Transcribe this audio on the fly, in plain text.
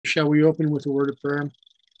Shall we open with a word of prayer?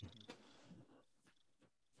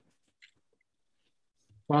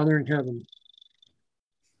 Father in heaven,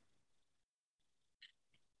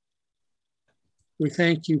 we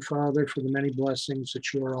thank you, Father, for the many blessings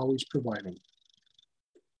that you are always providing.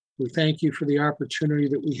 We thank you for the opportunity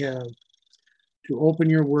that we have to open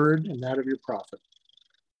your word and that of your prophet.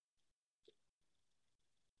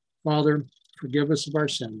 Father, forgive us of our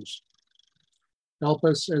sins. Help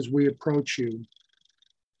us as we approach you,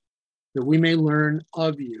 that we may learn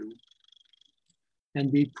of you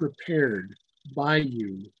and be prepared by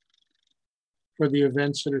you for the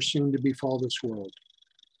events that are soon to befall this world.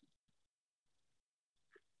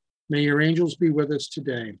 May your angels be with us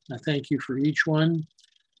today. I thank you for each one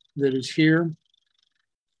that is here.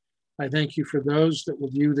 I thank you for those that will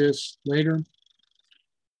view this later.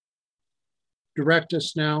 Direct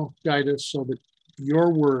us now, guide us so that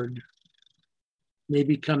your word may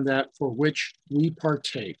become that for which we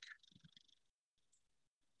partake.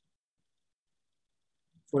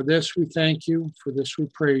 For this we thank you, for this we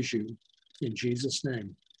praise you. In Jesus'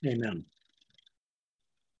 name, amen.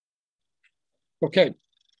 Okay,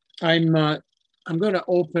 I'm going to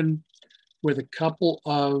open with a couple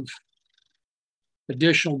of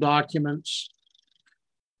additional documents.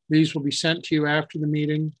 These will be sent to you after the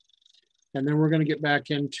meeting, and then we're going to get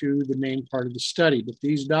back into the main part of the study. But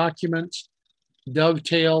these documents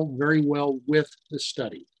dovetail very well with the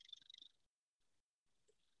study.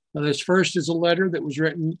 Now, this first is a letter that was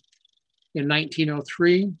written in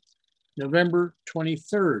 1903, November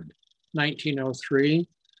 23rd, 1903,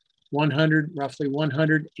 roughly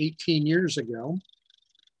 118 years ago.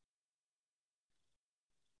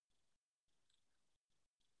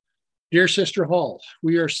 Dear Sister Hall,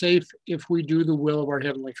 we are safe if we do the will of our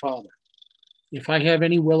Heavenly Father. If I have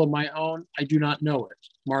any will of my own, I do not know it.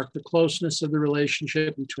 Mark the closeness of the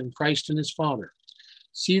relationship between Christ and his Father.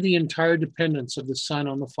 See the entire dependence of the Son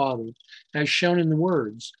on the Father, as shown in the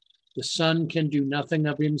words, the Son can do nothing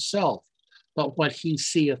of himself, but what he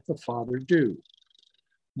seeth the Father do.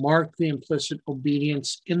 Mark the implicit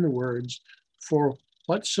obedience in the words, for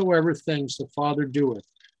whatsoever things the Father doeth,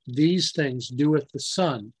 these things doeth the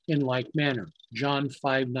Son in like manner. John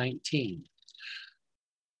 5:19.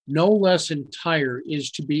 No less entire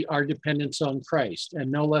is to be our dependence on Christ,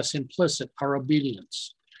 and no less implicit our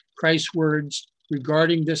obedience. Christ's words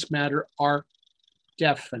regarding this matter are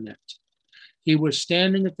definite. He was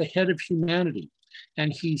standing at the head of humanity,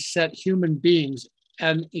 and he set human beings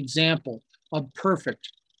an example of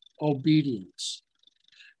perfect obedience.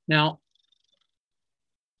 Now,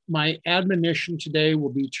 my admonition today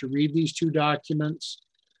will be to read these two documents.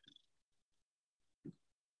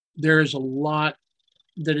 There is a lot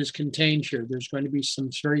that is contained here. There's going to be some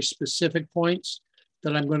very specific points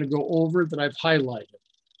that I'm going to go over that I've highlighted.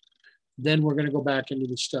 Then we're going to go back into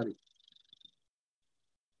the study.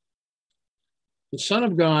 The Son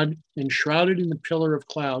of God, enshrouded in the pillar of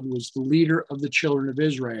cloud, was the leader of the children of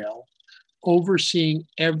Israel, overseeing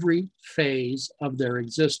every phase of their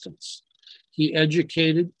existence. He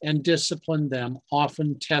educated and disciplined them,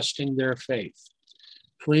 often testing their faith.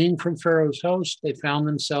 Fleeing from Pharaoh's host, they found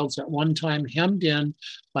themselves at one time hemmed in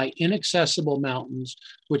by inaccessible mountains,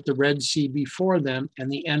 with the Red Sea before them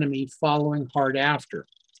and the enemy following hard after.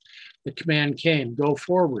 The command came, go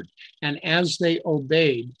forward, and as they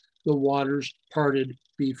obeyed, the waters parted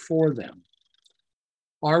before them.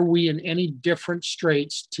 Are we in any different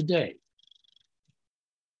straits today?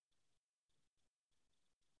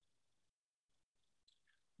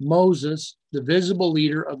 Moses, the visible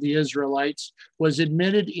leader of the Israelites, was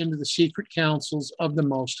admitted into the secret councils of the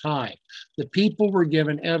Most High. The people were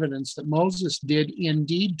given evidence that Moses did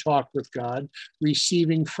indeed talk with God,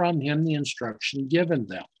 receiving from him the instruction given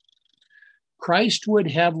them. Christ would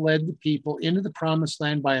have led the people into the promised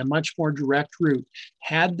land by a much more direct route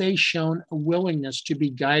had they shown a willingness to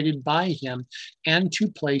be guided by him and to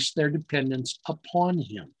place their dependence upon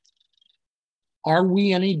him. Are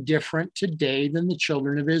we any different today than the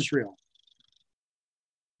children of Israel?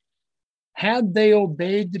 Had they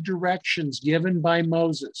obeyed the directions given by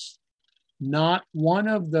Moses, not one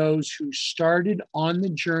of those who started on the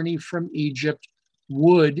journey from Egypt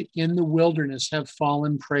would in the wilderness have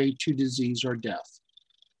fallen prey to disease or death.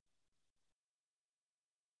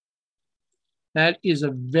 That is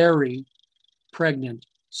a very pregnant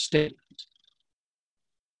statement.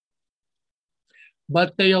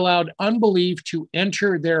 But they allowed unbelief to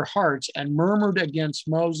enter their hearts and murmured against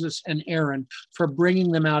Moses and Aaron for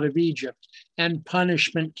bringing them out of Egypt, and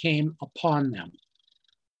punishment came upon them.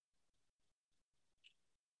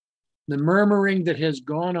 The murmuring that has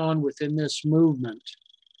gone on within this movement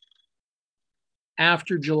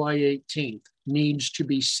after July 18th needs to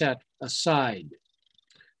be set aside.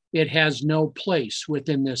 It has no place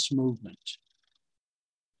within this movement.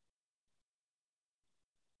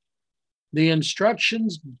 The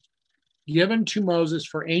instructions given to Moses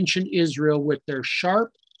for ancient Israel with their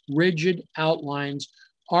sharp, rigid outlines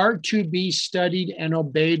are to be studied and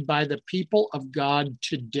obeyed by the people of God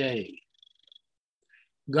today.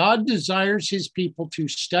 God desires his people to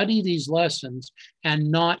study these lessons and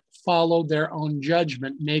not follow their own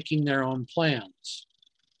judgment, making their own plans.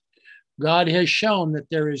 God has shown that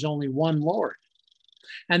there is only one Lord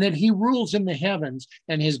and that he rules in the heavens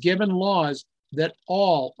and has given laws that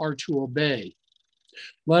all are to obey.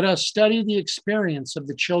 Let us study the experience of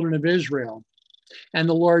the children of Israel and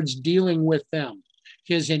the Lord's dealing with them,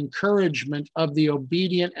 his encouragement of the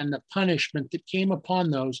obedient and the punishment that came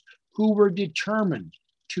upon those who were determined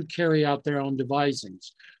to carry out their own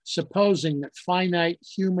devisings, supposing that finite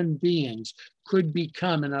human beings could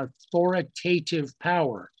become an authoritative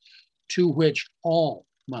power to which all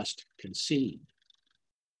must concede.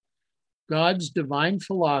 God's divine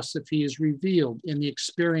philosophy is revealed in the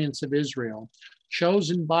experience of Israel,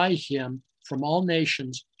 chosen by him from all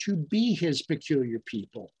nations to be his peculiar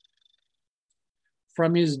people.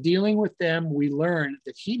 From his dealing with them, we learn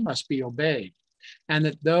that he must be obeyed, and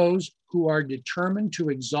that those who are determined to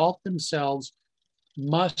exalt themselves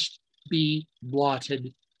must be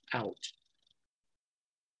blotted out.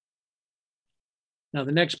 Now,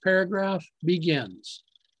 the next paragraph begins.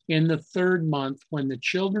 In the 3rd month, when the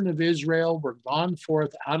children of Israel were gone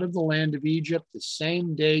forth out of the land of Egypt, the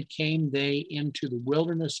same day came they into the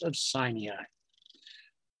wilderness of Sinai.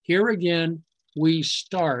 Here again, we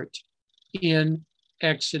start in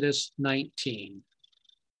Exodus 19.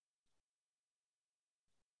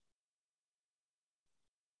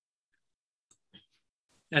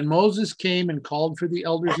 And Moses came and called for the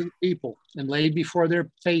elders of the people and laid before their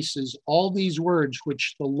faces all these words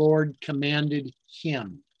which the Lord commanded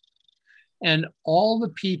him. And all the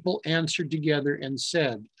people answered together and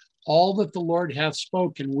said, all that the Lord hath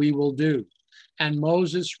spoken we will do. And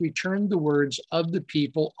Moses returned the words of the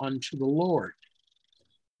people unto the Lord.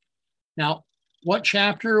 Now, what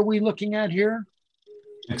chapter are we looking at here?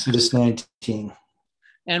 Exodus 19.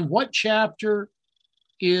 And what chapter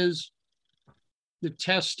is the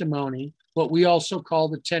testimony, what we also call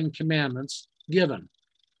the 10 Commandments, given?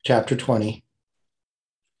 Chapter 20.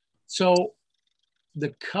 So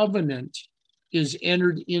the covenant is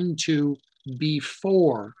entered into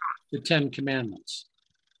before the 10 Commandments.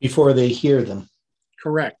 Before they hear them.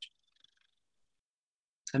 Correct.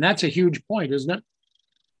 And that's a huge point, isn't it?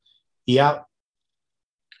 Yeah.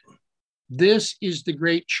 This is the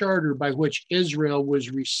great charter by which Israel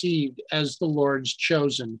was received as the Lord's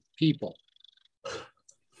chosen people.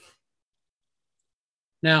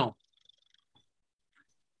 Now,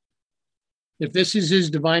 if this is his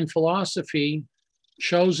divine philosophy,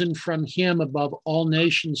 chosen from him above all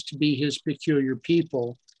nations to be his peculiar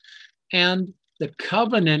people, and the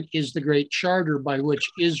covenant is the great charter by which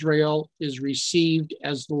Israel is received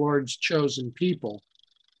as the Lord's chosen people,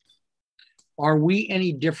 are we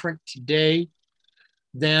any different today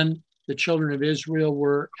than the children of Israel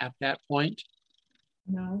were at that point?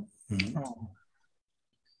 No.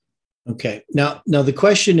 Okay. Now the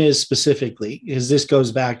question is specifically, because this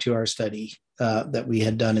goes back to our study that we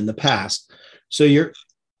had done in the past. So you're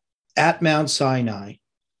at Mount Sinai,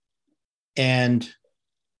 and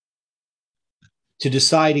to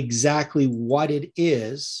decide exactly what it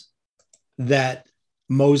is that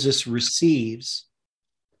Moses receives,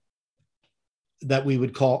 that we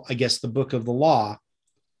would call, I guess, the book of the law,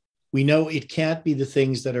 we know it can't be the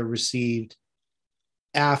things that are received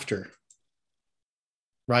after,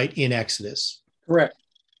 right, in Exodus. Correct.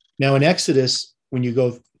 Now, in Exodus, when you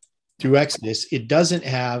go through Exodus, it doesn't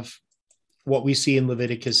have what we see in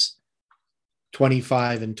Leviticus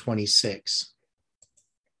 25 and 26.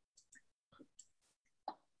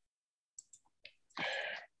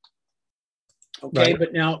 Okay, Right.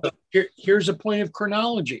 but now here's a point of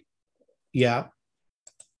chronology. Yeah.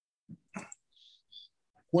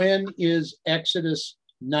 When is Exodus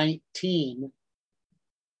 19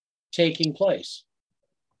 taking place?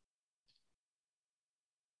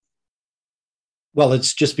 Well,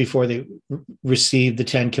 it's just before they receive the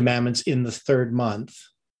 10 Commandments in the 3rd month.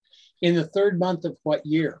 In the 3rd month of what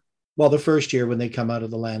year? Well, the first year when they come out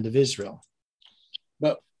of the land of Israel.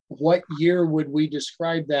 But what year would we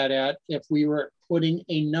describe that at if we were putting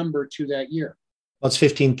a number to that year? Well, it's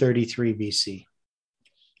 1533 BC.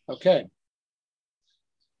 Okay.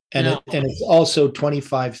 And, Now, it's also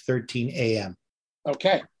 2513 AM.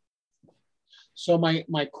 Okay. So my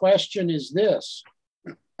question is this.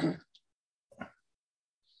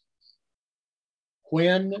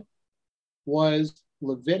 When was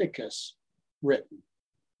Leviticus written?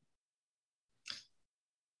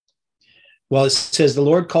 Well, it says, the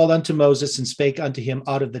Lord called unto Moses and spake unto him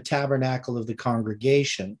out of the tabernacle of the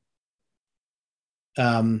congregation.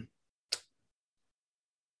 So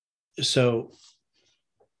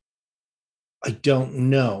I don't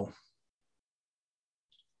know.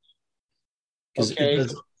 Okay.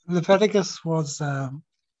 Leviticus was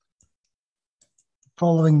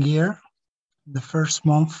following year, the first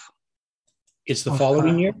month. It's the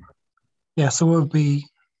following year? Yeah, so it would be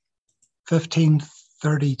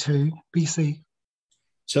 1532 BC.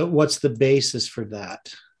 So what's the basis for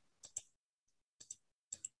that?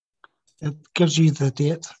 It gives you the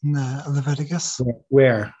date in Leviticus.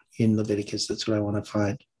 Where in Leviticus? That's what I want to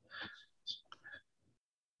find.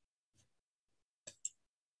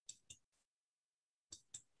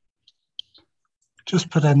 Just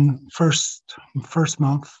put in first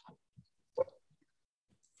month.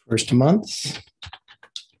 First month.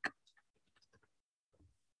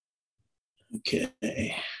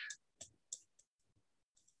 Okay.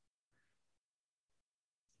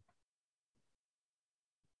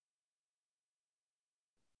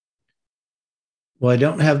 Well, I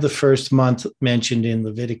don't have the first month mentioned in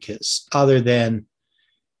Leviticus, other than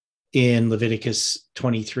in Leviticus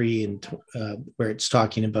 23 and where it's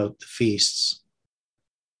talking about the feasts.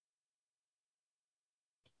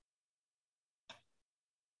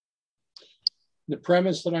 The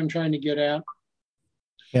premise that I'm trying to get at,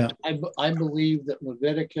 yeah, I believe that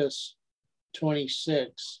Leviticus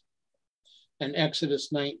 26 and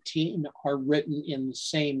Exodus 19 are written in the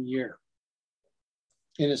same year,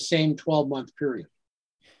 in the same 12-month period.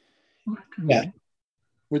 Yeah.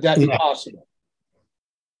 Would that be possible?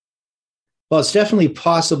 Well, it's definitely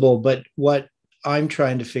possible, but what I'm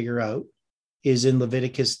trying to figure out is in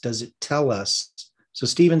Leviticus, does it tell us? So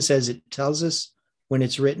Stephen says it tells us when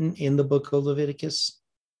it's written in the book of Leviticus.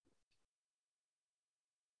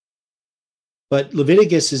 But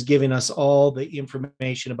Leviticus is giving us all the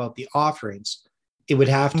information about the offerings. It would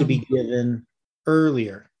have to be given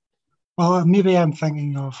earlier. Well, maybe I'm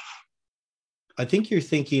thinking of... I think you're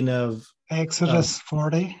thinking of... Exodus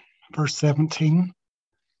 40, verse 17.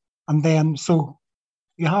 And then, so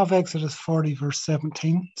you have Exodus 40, verse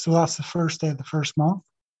 17. So that's the first day of the first month.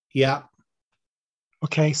 Yeah.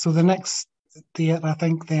 Okay, so the next date, I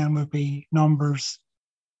think, then would be Numbers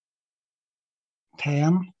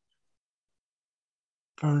 10,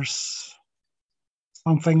 verse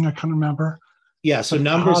something, I can't remember. Yeah, so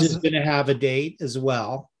Numbers is going to have a date as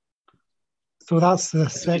well. So that's the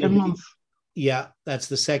second month? Yeah, that's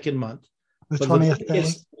the second month. The 20th day.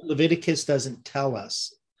 Leviticus doesn't tell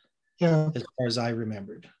us, yeah, as far as I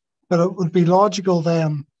remembered. But it would be logical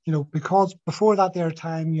then, you know, because before that there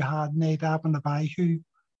time you had Nadab and Abihu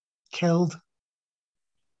killed.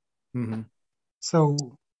 Mm-hmm.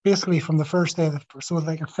 So basically from the first day, so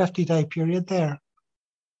like a 50-day period there,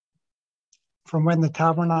 from when the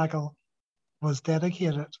tabernacle was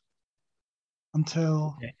dedicated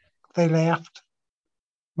until they left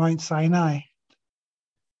Mount Sinai.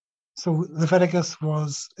 So Leviticus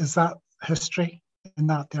is that history in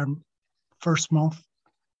that their first month?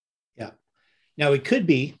 Yeah. Now it could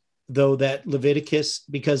be, though, that Leviticus,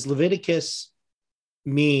 because Leviticus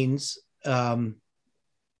means,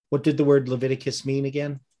 what did the word Leviticus mean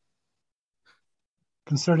again?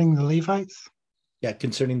 Concerning the Levites? Yeah,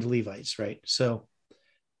 concerning the Levites, right? So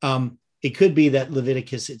it could be that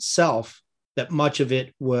Leviticus itself, that much of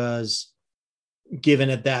it was given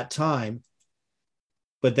at that time,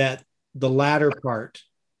 but that the latter part,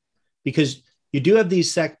 because you do have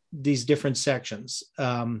these different sections.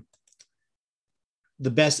 The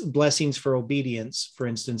best blessings for obedience, for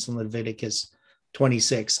instance, in Leviticus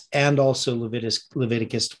 26, and also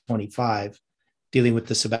Leviticus 25, dealing with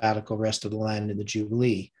the sabbatical rest of the land and the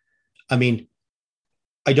Jubilee. I mean,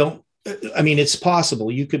 it's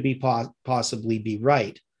possible. You could be possibly be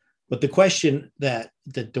right. But the question that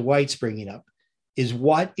Dwight's bringing up is,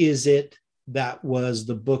 what is it that was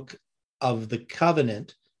the book of the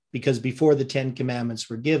covenant? Because before the 10 commandments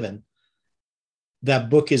were given, that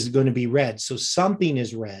book is going to be read. So something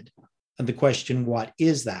is read. And the question, what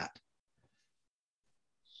is that?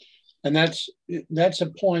 And that's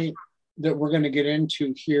a point that we're going to get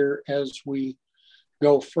into here as we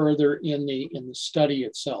go further in the study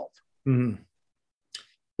itself. Mm-hmm.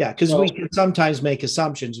 Yeah, because we can sometimes make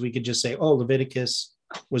assumptions. We could just say, oh, Leviticus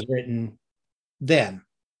was written then.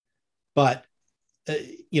 But,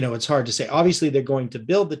 it's hard to say. Obviously, they're going to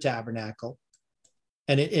build the tabernacle.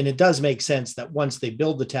 And it does make sense that once they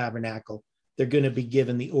build the tabernacle, they're going to be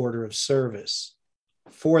given the order of service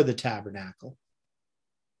for the tabernacle.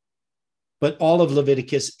 But all of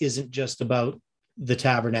Leviticus isn't just about the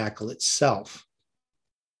tabernacle itself.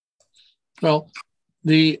 Well,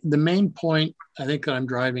 the main point I think that I'm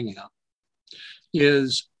driving at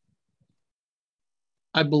is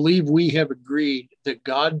I believe we have agreed that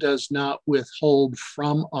God does not withhold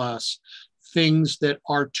from us things that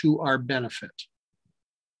are to our benefit.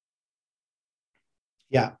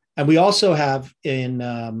 Yeah. And we also have in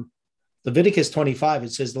Leviticus 25,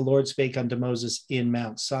 it says, the Lord spake unto Moses in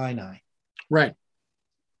Mount Sinai. Right.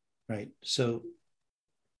 Right. So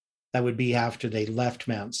that would be after they left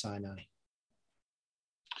Mount Sinai.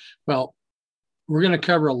 Well, we're going to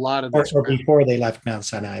cover a lot of this. Or before they left Mount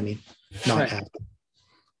Sinai, I mean, not right. after.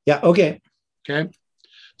 Yeah, okay. Okay.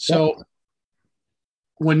 So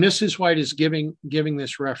when Mrs. White is giving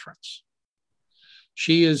this reference,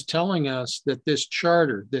 she is telling us that this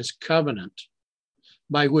charter, this covenant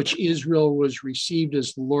by which Israel was received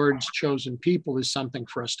as the Lord's chosen people is something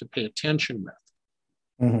for us to pay attention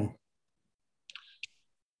with. Mm-hmm.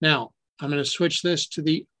 Now, I'm going to switch this to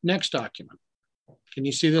the next document. Can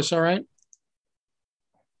you see this all right?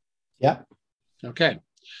 Yeah. Okay.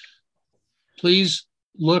 Please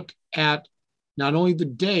look at not only the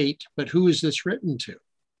date, but who is this written to?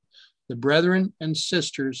 The brethren and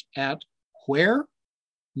sisters at where?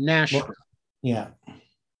 Nashville. Well, yeah.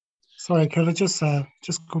 Sorry, could I just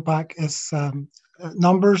go back? It's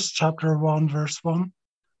Numbers chapter 1, verse 1.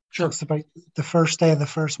 Sure. Talks about the first day of the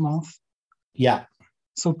first month. Yeah.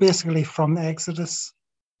 So basically from Exodus,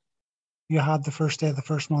 you had the first day of the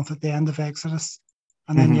first month at the end of Exodus,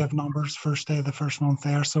 and then you have Numbers, first day of the first month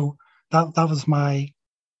there. So that was my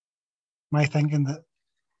thinking, that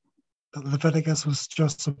Leviticus was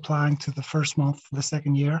just applying to the first month, the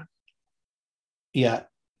second year. Yeah.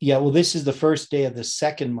 Yeah. Well, this is the first day of the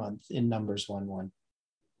second month in Numbers 1:1.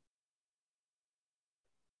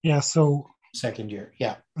 Yeah. So second year.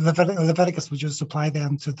 Yeah. Leviticus would just apply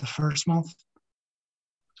them to the first month.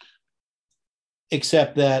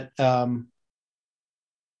 Except that,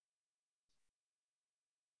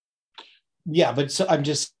 yeah, but so I'm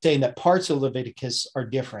just saying that parts of Leviticus are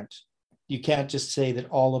different. You can't just say that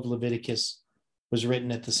all of Leviticus was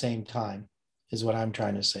written at the same time, is what I'm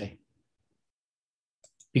trying to say.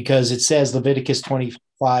 Because it says Leviticus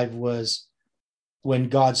 25 was when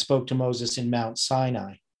God spoke to Moses in Mount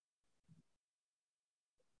Sinai.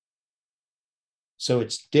 So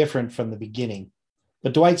it's different from the beginning.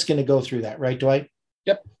 But Dwight's going to go through that, right, Dwight?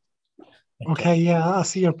 Yep. Okay, yeah, I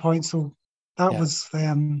see your point. So that was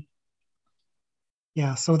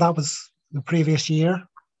so that was the previous year.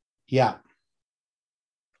 Yeah.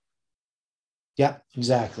 Yeah,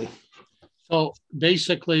 exactly. So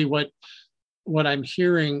basically what I'm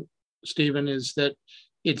hearing, Stephen, is that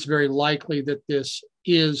it's very likely that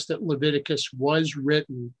that Leviticus was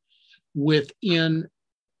written within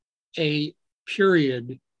a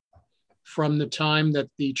period from the time that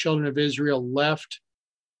the children of Israel left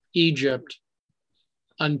Egypt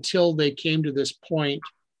until they came to this point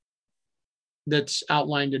that's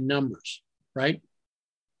outlined in Numbers, right?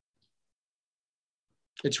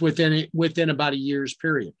 It's within about a year's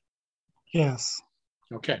period. Yes.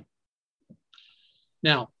 Okay.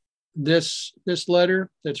 Now, this letter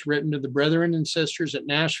that's written to the brethren and sisters at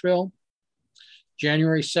Nashville,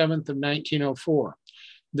 January 7th of 1904.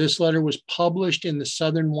 This letter was published in the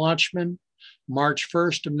Southern Watchman, March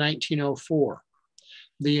 1st of 1904.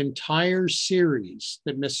 The entire series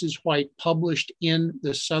that Mrs. White published in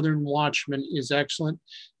the Southern Watchman is excellent.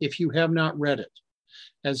 If you have not read it,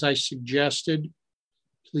 as I suggested,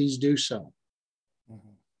 please do so.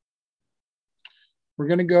 We're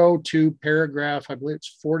going to go to paragraph, I believe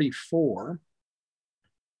it's 44.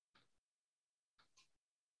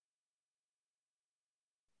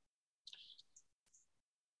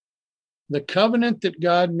 The covenant that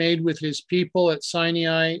God made with his people at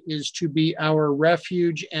Sinai is to be our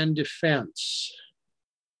refuge and defense.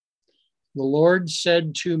 The Lord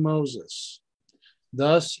said to Moses,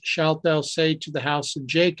 "Thus shalt thou say to the house of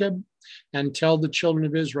Jacob, and tell the children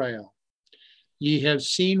of Israel, ye have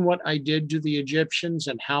seen what I did to the Egyptians,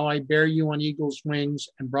 and how I bare you on eagle's wings,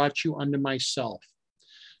 and brought you unto myself.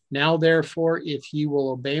 Now, therefore, if ye will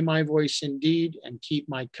obey my voice indeed, and keep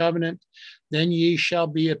my covenant, then ye shall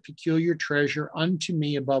be a peculiar treasure unto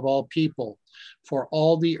me above all people, for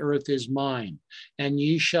all the earth is mine, and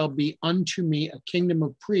ye shall be unto me a kingdom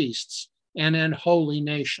of priests and an holy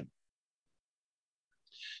nation."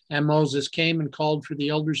 And Moses came and called for the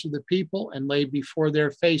elders of the people, and laid before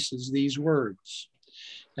their faces these words.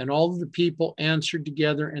 And all of the people answered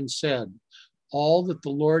together and said, "All that the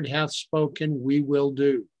Lord hath spoken, we will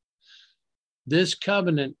do." This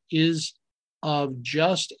covenant is of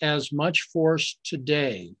just as much force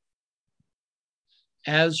today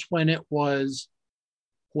as when it was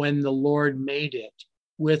when the Lord made it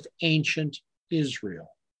with ancient Israel.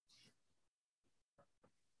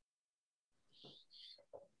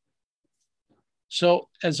 So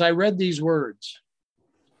as I read these words,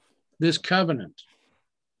 this covenant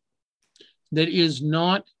that is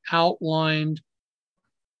not outlined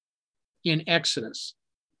in Exodus,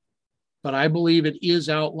 but I believe it is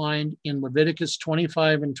outlined in Leviticus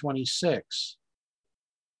 25 and 26,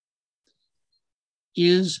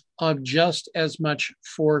 is of just as much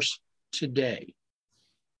force today.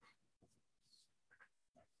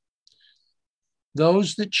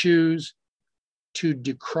 Those that choose to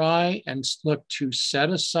decry and look to set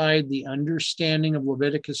aside the understanding of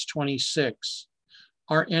Leviticus 26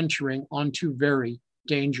 are entering onto very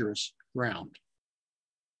dangerous ground.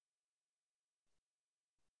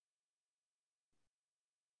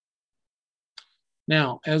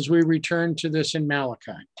 Now, as we return to this in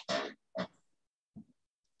Malachi,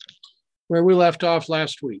 where we left off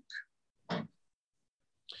last week,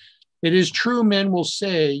 it is true men will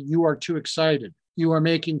say, you are too excited. You are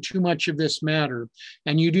making too much of this matter,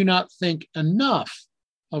 and you do not think enough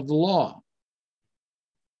of the law.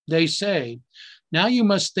 They say, now you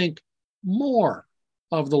must think more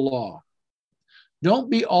of the law. Don't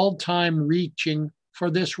be all time reaching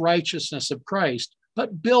for this righteousness of Christ,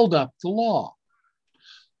 but build up the law.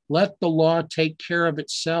 Let the law take care of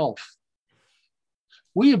itself.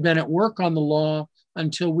 We have been at work on the law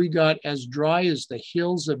until we got as dry as the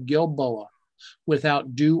hills of Gilboa,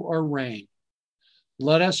 without dew or rain.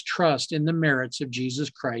 Let us trust in the merits of Jesus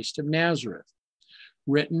Christ of Nazareth.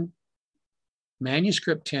 Written,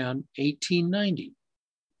 Manuscript 10, 1890.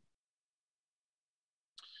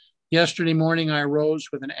 Yesterday morning I arose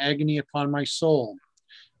with an agony upon my soul,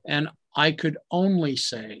 and I could only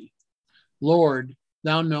say, Lord,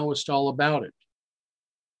 thou knowest all about it.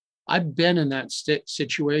 I've been in that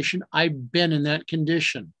situation. I've been in that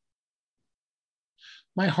condition.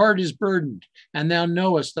 My heart is burdened, and thou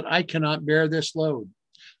knowest that I cannot bear this load.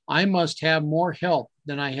 I must have more help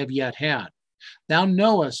than I have yet had. Thou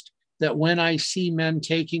knowest that when I see men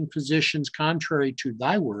taking positions contrary to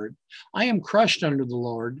thy word, I am crushed under the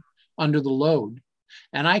load,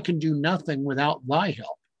 and I can do nothing without thy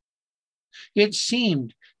help. It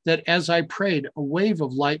seemed that as I prayed, a wave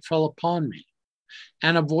of light fell upon me,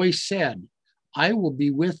 and a voice said, I will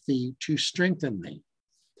be with thee to strengthen thee.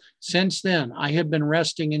 Since then, I have been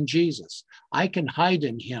resting in Jesus. I can hide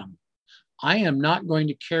in him. I am not going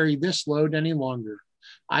to carry this load any longer.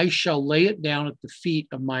 I shall lay it down at the feet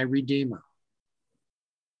of my Redeemer.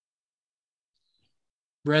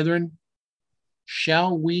 Brethren,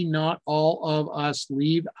 shall we not all of us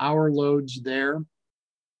leave our loads there?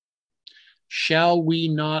 Shall we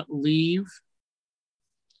not leave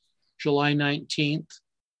July 19th,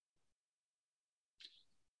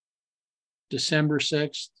 December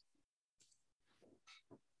 6th,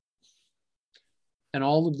 and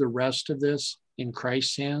all of the rest of this in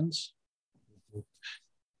Christ's hands?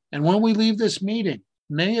 And when we leave this meeting,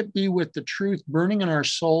 may it be with the truth burning in our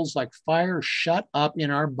souls like fire shut up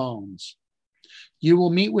in our bones. You will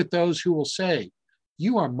meet with those who will say,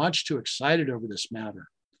 you are much too excited over this matter.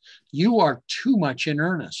 You are too much in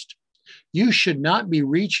earnest. You should not be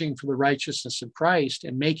reaching for the righteousness of Christ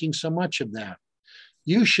and making so much of that.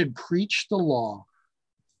 You should preach the law.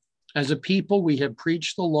 As a people, we have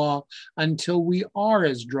preached the law until we are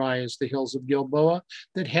as dry as the hills of Gilboa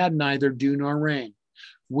that had neither dew nor rain.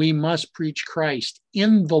 We must preach Christ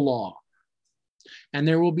in the law. And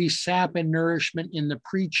there will be sap and nourishment in the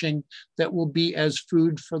preaching that will be as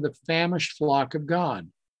food for the famished flock of God.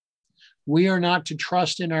 We are not to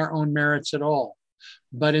trust in our own merits at all,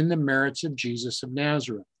 but in the merits of Jesus of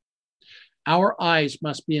Nazareth. Our eyes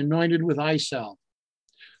must be anointed with eye salve.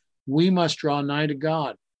 We must draw nigh to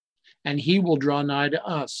God, and he will draw nigh to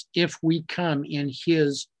us if we come in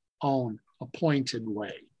his own appointed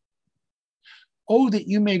way. Oh, that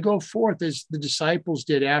you may go forth as the disciples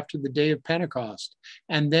did after the day of Pentecost,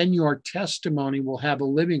 and then your testimony will have a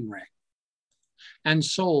living ring, and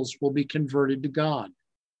souls will be converted to God.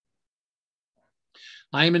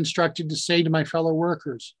 I am instructed to say to my fellow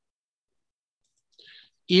workers,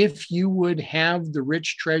 if you would have the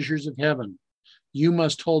rich treasures of heaven, you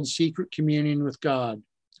must hold secret communion with God.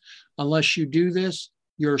 Unless you do this,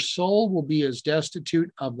 your soul will be as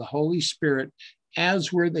destitute of the Holy Spirit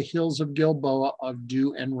as were the hills of Gilboa of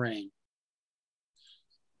dew and rain.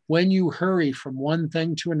 When you hurry from one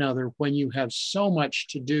thing to another, when you have so much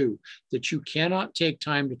to do that you cannot take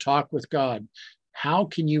time to talk with God, how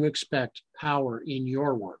can you expect power in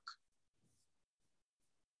your work?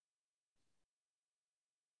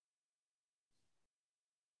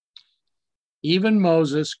 Even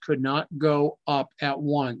Moses could not go up at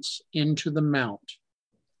once into the mount,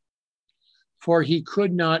 for he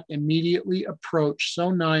could not immediately approach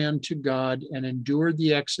so nigh unto God and endure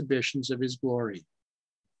the exhibitions of his glory.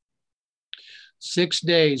 6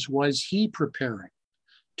 days was he preparing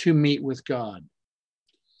to meet with God.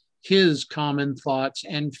 His common thoughts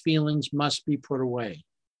and feelings must be put away.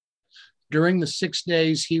 During the 6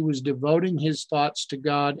 days, he was devoting his thoughts to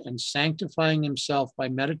God and sanctifying himself by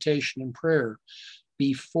meditation and prayer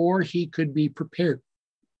before he could be prepared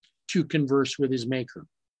to converse with his Maker.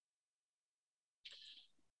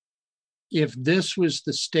 If this was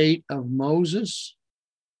the state of Moses,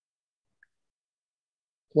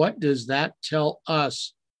 what does that tell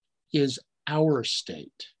us is our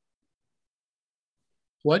state?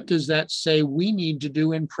 What does that say we need to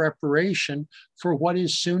do in preparation for what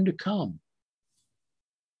is soon to come?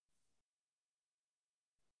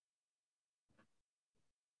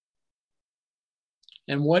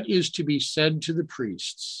 And what is to be said to the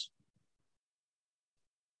priests?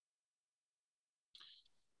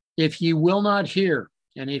 If ye will not hear,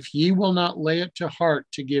 and if ye will not lay it to heart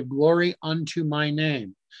to give glory unto my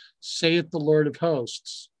name, saith the Lord of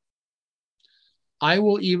hosts, I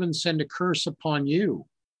will even send a curse upon you,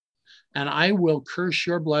 and I will curse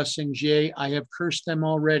your blessings. Yea, I have cursed them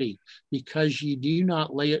already, because ye do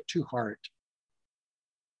not lay it to heart.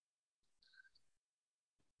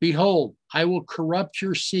 Behold, I will corrupt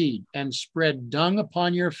your seed and spread dung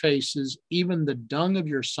upon your faces, even the dung of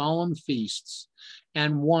your solemn feasts,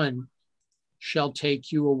 and one shall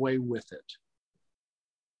take you away with it.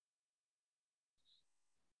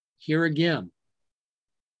 Here again,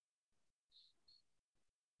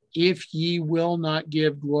 if ye will not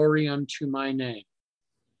give glory unto my name,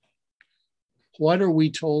 what are we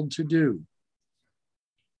told to do?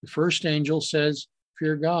 The first angel says,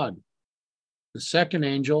 fear God. The second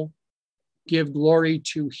angel, give glory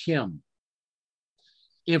to him.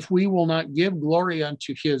 If we will not give glory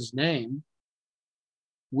unto his name,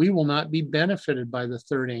 we will not be benefited by the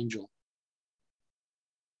third angel.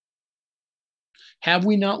 Have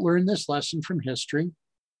we not learned this lesson from history?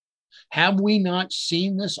 Have we not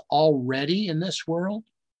seen this already in this world?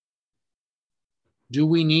 Do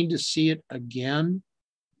we need to see it again?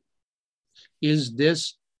 Is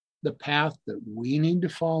this the path that we need to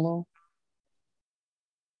follow?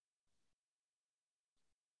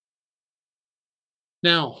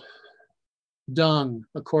 Now, dung,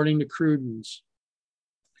 according to Cruden's.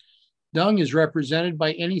 Dung is represented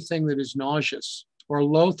by anything that is nauseous or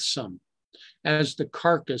loathsome as the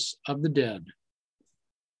carcass of the dead.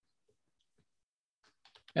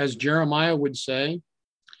 As Jeremiah would say,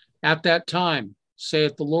 at that time,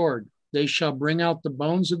 saith the Lord, they shall bring out the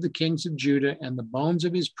bones of the kings of Judah and the bones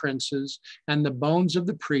of his princes and the bones of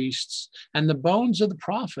the priests and the bones of the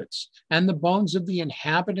prophets and the bones of the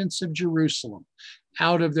inhabitants of Jerusalem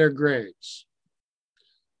out of their graves.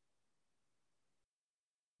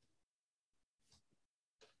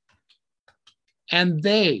 And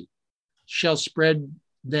they shall spread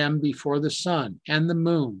them before the sun and the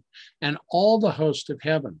moon and all the host of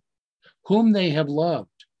heaven, whom they have loved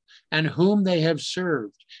and whom they have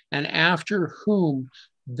served, and after whom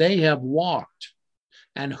they have walked,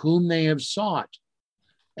 and whom they have sought,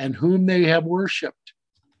 and whom they have worshipped.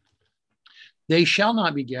 They shall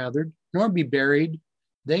not be gathered, nor be buried.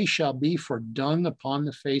 They shall be for dung upon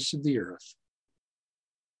the face of the earth.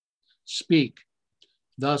 Speak,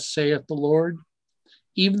 thus saith the Lord,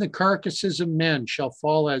 even the carcasses of men shall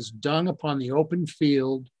fall as dung upon the open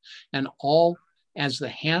field, and all as the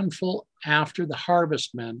handful after the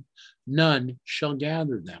harvestmen, none shall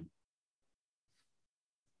gather them.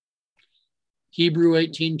 Hebrew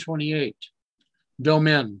 18:28,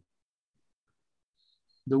 Domen.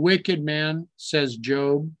 The wicked man, says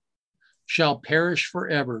Job, shall perish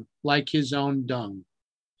forever like his own dung,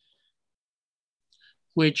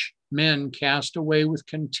 which men cast away with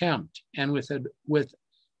contempt and with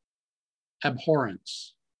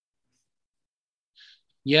abhorrence.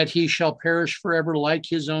 Yet he shall perish forever like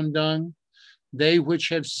his own dung. They which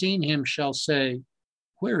have seen him shall say,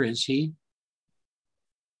 where is he?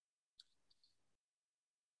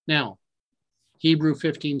 Now, Hebrew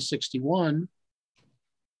 15:61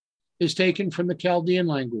 is taken from the Chaldean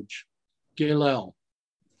language, Gelel.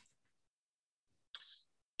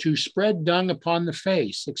 To spread dung upon the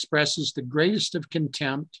face expresses the greatest of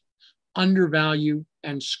contempt, undervalue,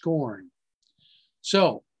 and scorn.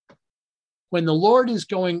 So, when the Lord is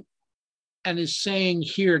going and is saying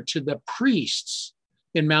here to the priests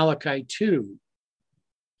in Malachi 2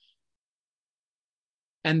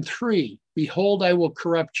 and 3, behold, I will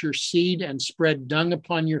corrupt your seed and spread dung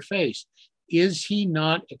upon your face. is he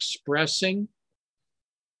not expressing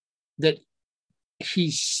that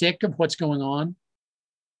he's sick of what's going on?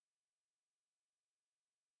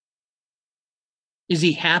 Is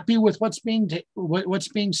he happy with what's being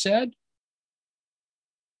said?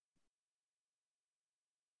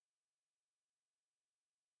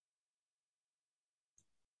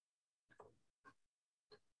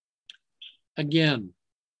 Again,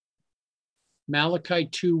 Malachi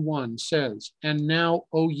 2:1 says, "And now,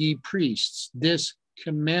 O ye priests, this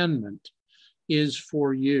commandment is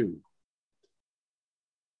for you."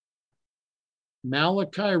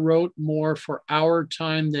 Malachi wrote more for our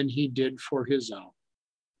time than he did for his own.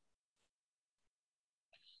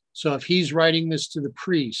 So if he's writing this to the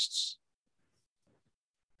priests,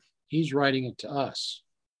 he's writing it to us.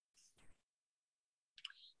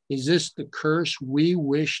 Is this the curse we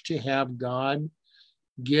wish to have God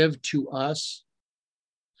give to us?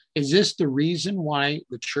 Is this the reason why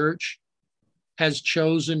the church has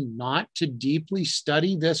chosen not to deeply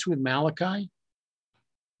study this with Malachi?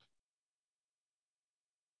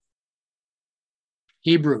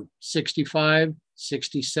 Hebrew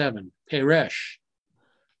 65:67, Peresh.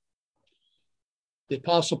 The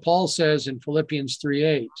Apostle Paul says in Philippians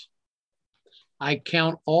 3:8, "I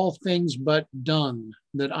count all things but dung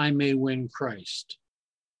that I may win Christ."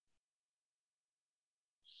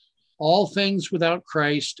 All things without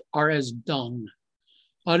Christ are as dung,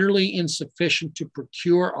 utterly insufficient to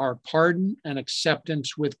procure our pardon and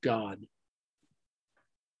acceptance with God.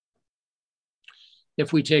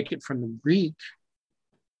 If we take it from the Greek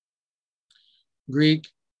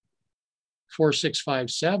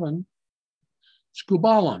 4657,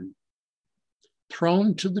 skubalon,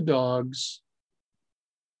 thrown to the dogs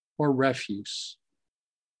or refuse.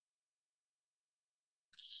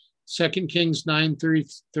 2 Kings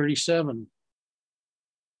 9:37,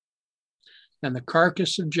 "And the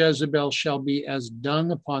carcass of Jezebel shall be as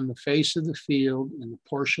dung upon the face of the field in the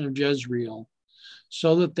portion of Jezreel,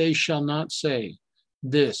 so that they shall not say,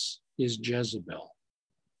 'This is Jezebel.'"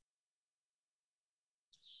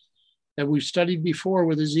 That we've studied before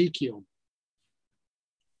with Ezekiel.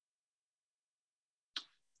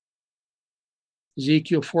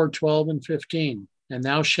 Ezekiel 4:12 and 15. "And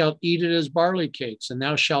thou shalt eat it as barley cakes, and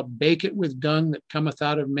thou shalt bake it with dung that cometh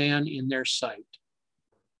out of man in their sight."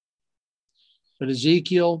 But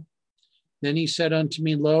Ezekiel, then he said unto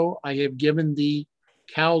me, "Lo, I have given thee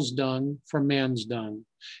cow's dung for man's dung,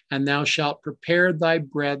 and thou shalt prepare thy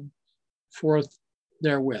bread forth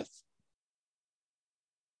therewith."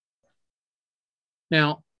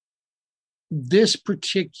 Now, this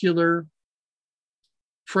particular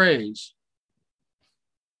phrase,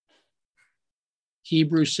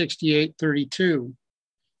 Hebrew 68:32,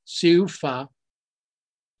 siufa,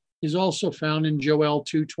 is also found in Joel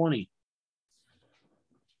 2:20.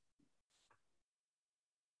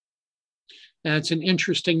 And it's an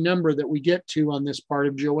interesting number that we get to on this part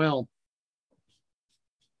of Joel.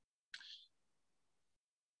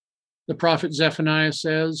 The prophet Zephaniah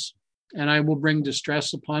says, "And I will bring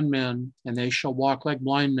distress upon men, and they shall walk like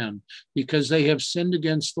blind men, because they have sinned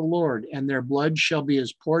against the Lord, and their blood shall be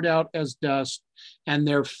as poured out as dust, and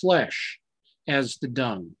their flesh as the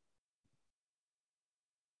dung."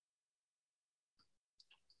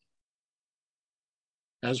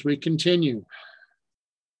 As we continue,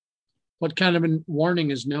 what kind of a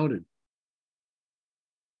warning is noted?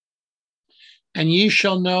 "And ye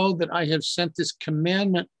shall know that I have sent this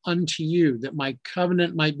commandment unto you, that my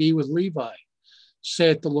covenant might be with Levi,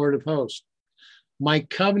 saith the Lord of hosts. My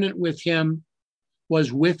covenant with him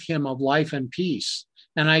was with him of life and peace,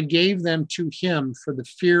 and I gave them to him for the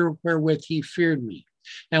fear wherewith he feared me,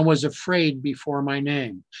 and was afraid before my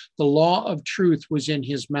name. The law of truth was in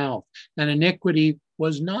his mouth, and iniquity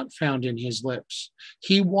was not found in his lips.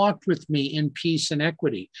 He walked with me in peace and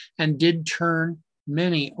equity, and did turn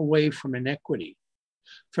many away from iniquity.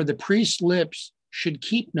 For the priest's lips should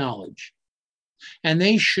keep knowledge, and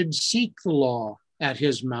they should seek the law at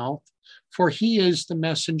his mouth, for he is the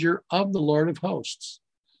messenger of the Lord of hosts.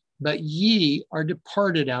 But ye are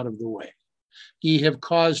departed out of the way. Ye have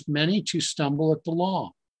caused many to stumble at the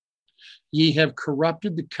law. Ye have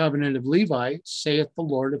corrupted the covenant of Levi, saith the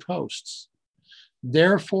Lord of hosts.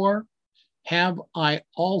 Therefore have I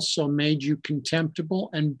also made you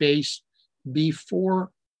contemptible and base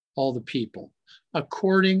before all the people,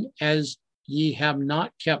 according as ye have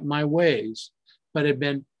not kept my ways, but have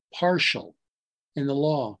been partial in the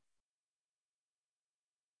law."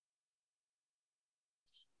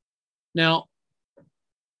 Now,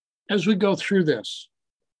 as we go through this,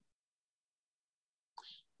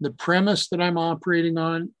 the premise that I'm operating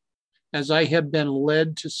on, as I have been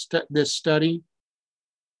led to this study,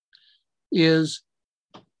 is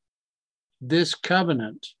this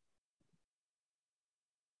covenant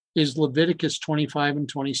is Leviticus 25 and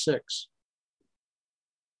 26.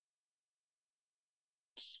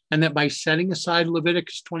 And that by setting aside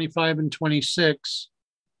Leviticus 25 and 26,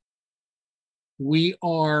 we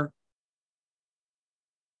are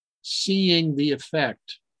seeing the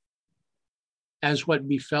effect as what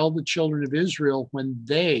befell the children of Israel when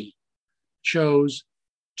they chose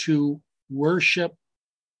to worship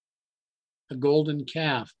a golden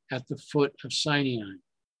calf at the foot of Sinai.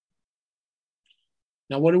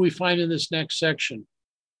 Now, what do we find in this next section?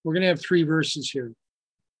 We're going to have 3 verses here.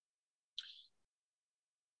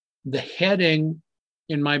 The heading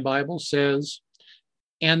in my Bible says,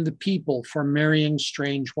 "And the people for marrying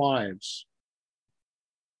strange wives."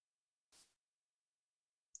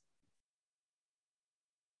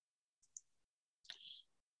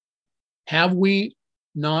 Have we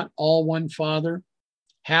not all one Father?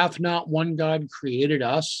 Hath not one God created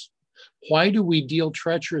us? Why do we deal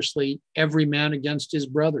treacherously every man against his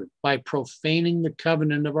brother by profaning the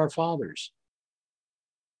covenant of our fathers?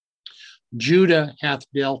 Judah hath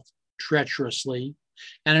dealt treacherously,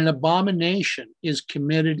 and an abomination is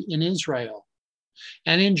committed in Israel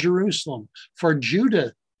and in Jerusalem. For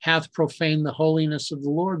Judah hath profaned the holiness of the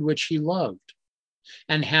Lord, which he loved,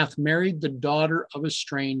 and hath married the daughter of a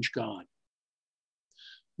strange god.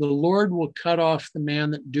 The Lord will cut off the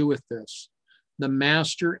man that doeth this, the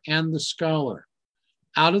master and the scholar,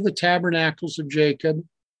 out of the tabernacles of Jacob,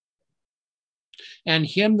 and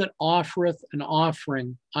him that offereth an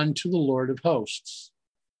offering unto the Lord of hosts.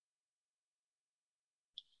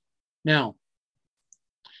 Now,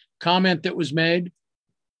 comment that was made,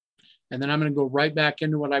 and then I'm going to go right back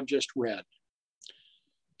into what I've just read.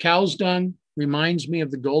 Cow's dung reminds me of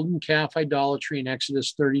the golden calf idolatry in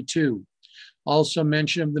Exodus 32. Also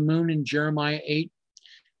mention of the moon in Jeremiah 8,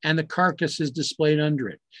 and the carcass is displayed under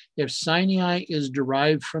it. If Sinai is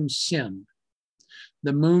derived from sin,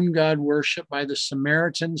 the moon god worshipped by the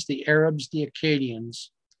Samaritans, the Arabs, the Akkadians,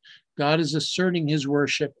 God is asserting his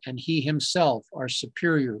worship, and he himself are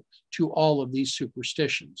superior to all of these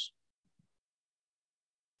superstitions.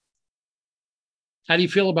 How do you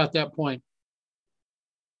feel about that point?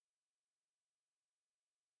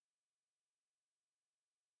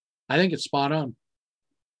 I think it's spot on.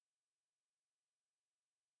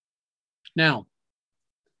 Now,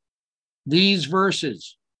 these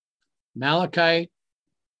verses, Malachi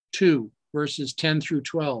 2, verses 10 through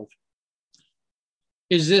 12,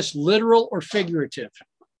 is this literal or figurative?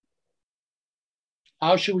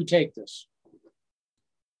 How should we take this?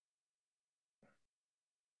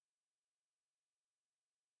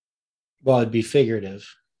 Well, it'd be figurative.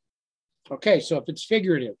 Okay, so if it's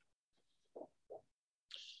figurative,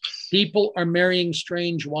 people are marrying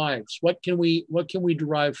strange wives. What can we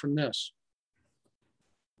derive from this?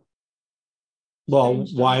 Well,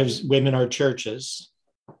 wives, women are churches.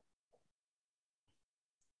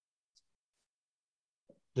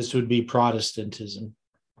 This would be Protestantism.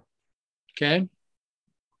 Okay.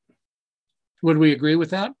 Would we agree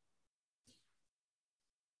with that?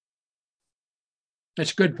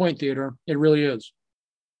 That's a good point, Theodore. It really is.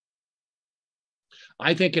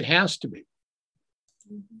 I think it has to be.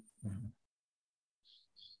 Mm-hmm.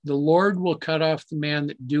 The Lord will cut off the man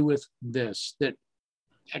that doeth this, that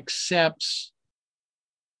accepts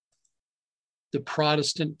the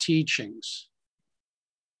Protestant teachings,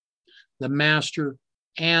 the master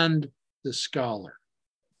and the scholar,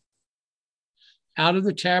 out of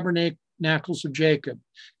the tabernacles of Jacob,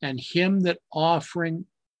 and him that offereth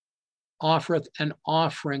an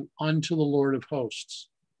offering unto the Lord of hosts.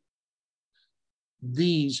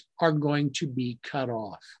 These are going to be cut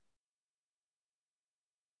off.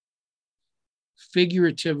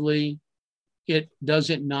 Figuratively, does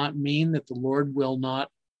it not mean that the Lord will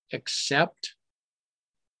not accept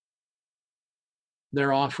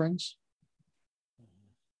their offerings?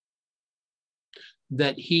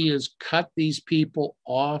 That he has cut these people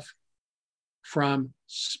off from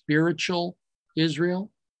spiritual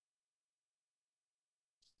Israel?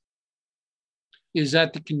 Is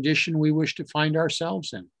that the condition we wish to find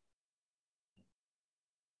ourselves in?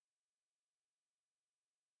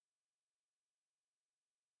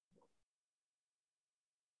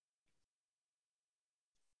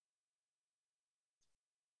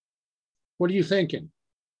 What are you thinking?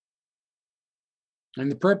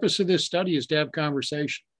 And the purpose of this study is to have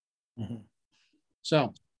conversation. Mm-hmm.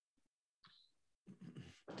 So.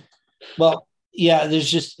 Well, yeah,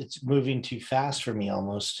 it's moving too fast for me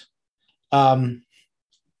almost. You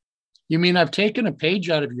mean I've taken a page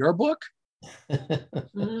out of your book?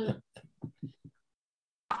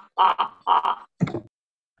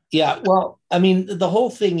 Yeah, well, I mean, the whole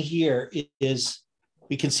thing here is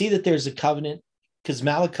we can see that there's a covenant because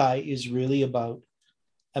Malachi is really about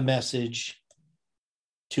a message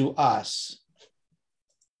to us.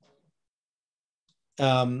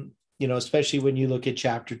 Especially when you look at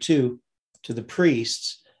chapter 2 to the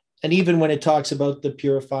priests, and even when it talks about the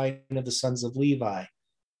purifying of the sons of Levi.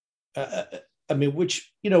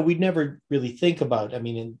 Which, we'd never really think about.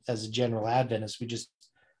 As a general Adventist, we just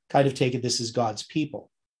kind of take it this is God's people.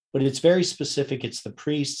 But it's very specific. It's the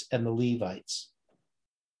priests and the Levites.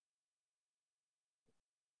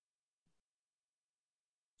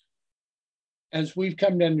 As we've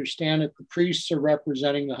come to understand it, the priests are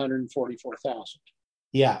representing the 144,000.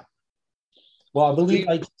 Yeah. Well, the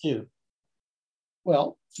Levites too.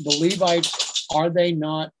 Well, the Levites, are they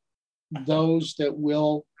not those that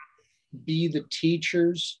will be the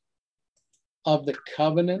teachers of the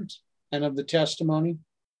covenant and of the testimony?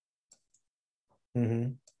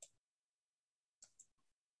 Mm-hmm.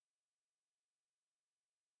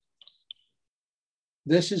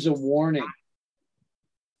 This is a warning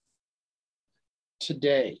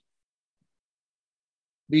today,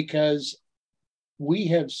 because we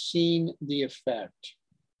have seen the effect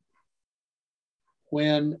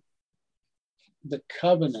when the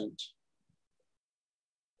covenant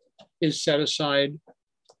is set aside.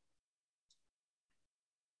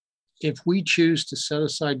 If we choose to set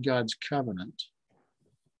aside God's covenant,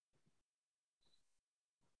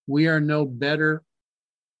 we are no better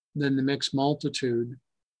than the mixed multitude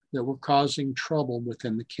that were causing trouble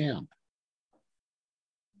within the camp.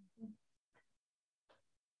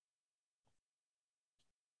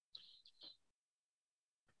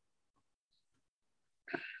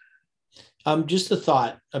 Just a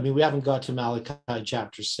thought. We haven't got to Malachi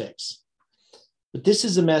chapter 6, but this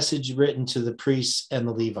is a message written to the priests and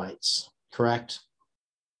the Levites, correct?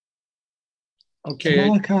 Okay.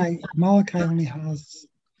 Malachi only has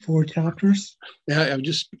 4 chapters. Yeah, I'm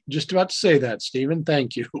just about to say that, Stephen.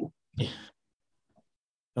 Thank you.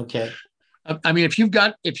 Okay. If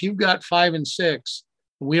you've got 5 and 6,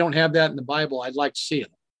 we don't have that in the Bible. I'd like to see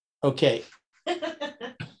it. Okay.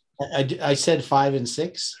 I said 5 and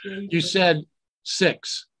 6. You said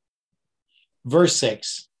 6. Verse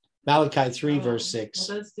 6. Malachi 3, verse 6.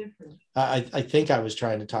 Well, that's different. I think I was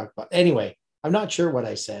trying to talk about. Anyway, I'm not sure what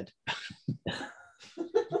I said.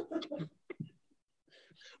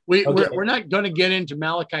 We're not going to get into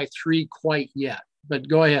Malachi 3 quite yet, but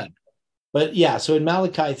go ahead. But yeah, so in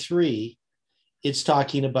Malachi 3, it's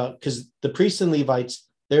talking about, because the priests and Levites,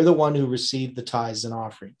 they're the one who received the tithes and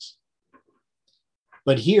offerings.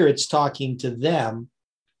 But here it's talking to them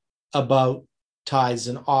about tithes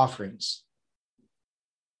and offerings.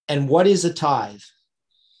 And what is a tithe?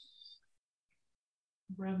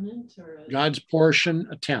 Remnant or God's portion,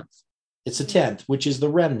 a tenth. It's a tenth, which is the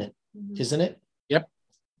remnant, isn't it? Yep.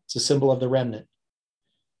 It's a symbol of the remnant.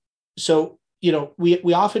 So,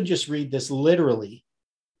 we often just read this literally,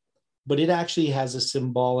 but it actually has a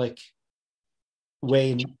symbolic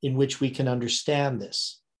way in which we can understand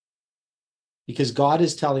this. Because God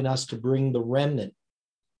is telling us to bring the remnant.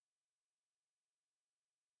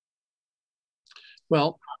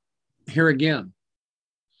 Well, here again,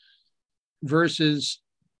 verses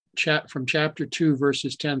from chapter 2,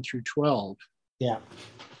 verses 10 through 12. Yeah.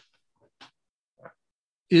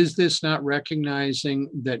 Is this not recognizing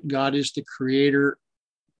that God is the creator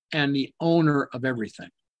and the owner of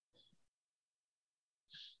everything?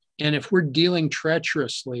 And if we're dealing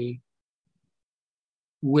treacherously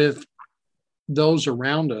with those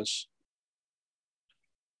around us,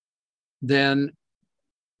 then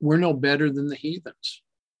we're no better than the heathens.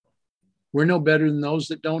 We're no better than those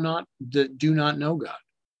that do not know God.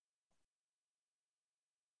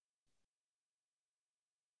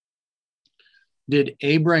 Did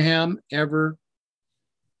Abraham ever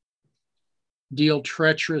deal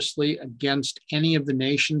treacherously against any of the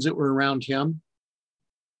nations that were around him?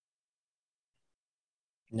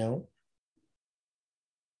 No.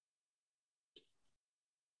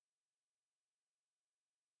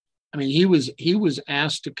 He was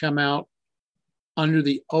asked to come out under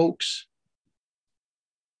the oaks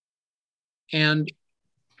and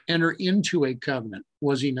enter into a covenant,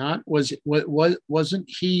 was he not? Wasn't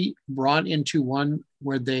he brought into one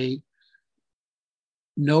where they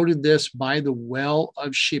noted this by the well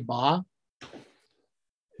of Sheba,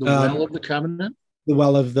 the well of the covenant? The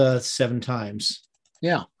well of the 7 times.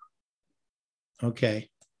 Yeah. Okay.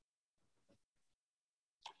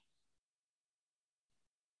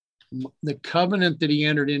 The covenant that he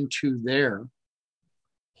entered into there,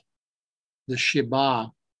 the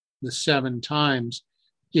Sheba, the 7 times,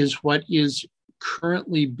 is what is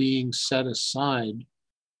currently being set aside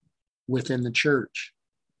within the church.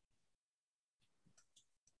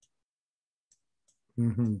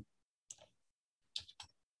 Mm-hmm.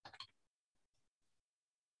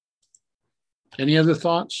 Any other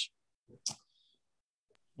thoughts?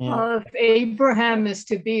 Yeah. If Abraham is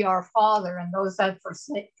to be our father, and those that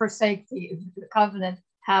forsake the covenant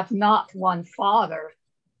have not one father,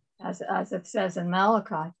 as it says in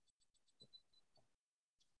Malachi,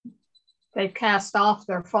 they cast off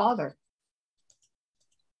their father.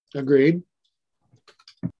 Agreed.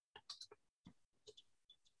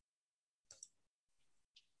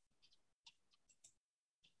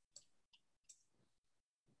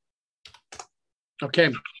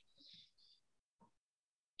 Okay.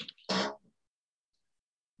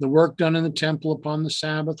 The work done in the temple upon the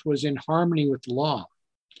Sabbath was in harmony with the law.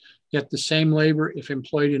 Yet the same labor, if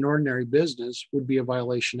employed in ordinary business, would be a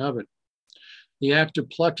violation of it. The act of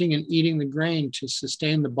plucking and eating the grain to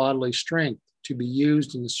sustain the bodily strength to be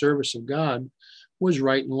used in the service of God was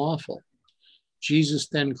right and lawful. Jesus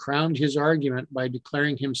then crowned his argument by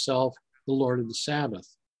declaring himself the Lord of the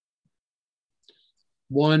Sabbath,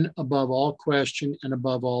 one above all question and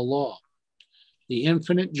above all law. The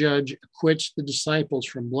infinite judge acquits the disciples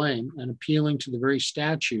from blame and appealing to the very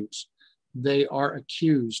statutes they are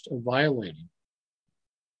accused of violating.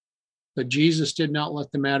 But Jesus did not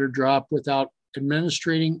let the matter drop without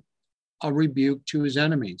administering a rebuke to his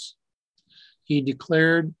enemies. He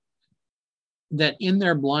declared that in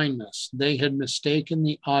their blindness they had mistaken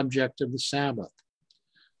the object of the Sabbath.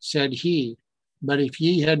 Said he, "But if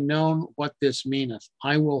ye had known what this meaneth,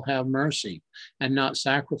 I will have mercy and not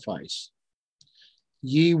sacrifice,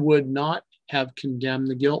 ye would not have condemned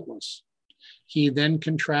the guiltless." He then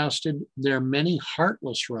contrasted their many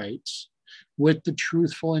heartless rites with the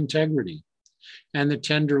truthful integrity and the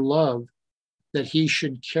tender love that he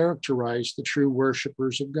should characterize the true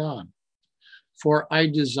worshipers of God. For I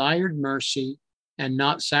desired mercy and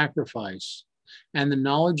not sacrifice, and the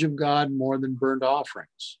knowledge of God more than burnt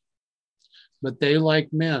offerings. But they,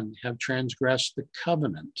 like men, have transgressed the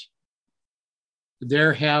covenant.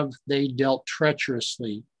 There have they dealt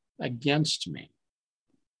treacherously against me.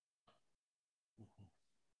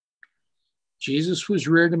 Jesus was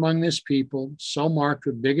reared among this people, so marked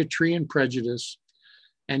with bigotry and prejudice,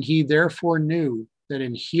 and he therefore knew that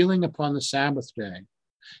in healing upon the Sabbath day,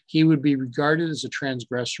 he would be regarded as a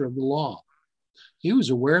transgressor of the law. He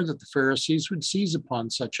was aware that the Pharisees would seize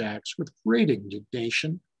upon such acts with great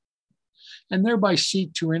indignation and thereby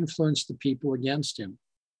seek to influence the people against him.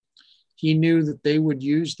 He knew that they would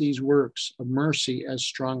use these works of mercy as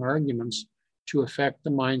strong arguments to affect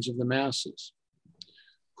the minds of the masses,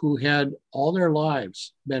 who had all their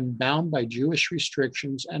lives been bound by Jewish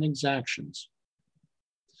restrictions and exactions.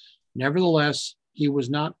 Nevertheless, he was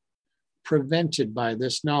not prevented by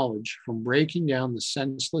this knowledge from breaking down the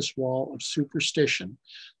senseless wall of superstition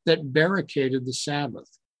that barricaded the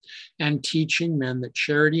Sabbath and teaching men that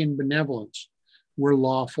charity and benevolence were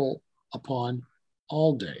lawful upon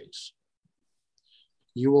all days.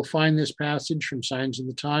 You will find this passage from Signs of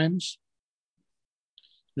the Times,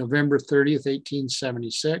 November 30th,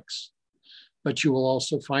 1876, but you will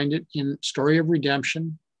also find it in Story of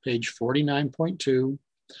Redemption, page 49.2,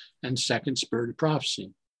 and Second Spirit of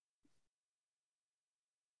Prophecy.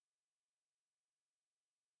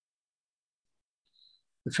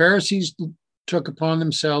 The Pharisees took upon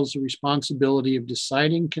themselves the responsibility of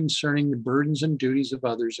deciding concerning the burdens and duties of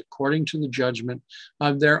others according to the judgment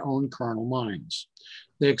of their own carnal minds.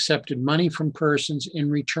 They accepted money from persons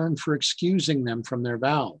in return for excusing them from their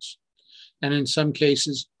vows, and in some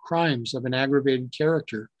cases, crimes of an aggravated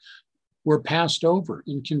character were passed over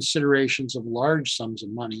in considerations of large sums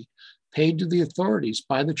of money paid to the authorities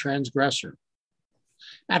by the transgressor.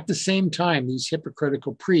 At the same time, these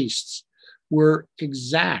hypocritical priests were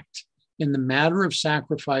exact in the matter of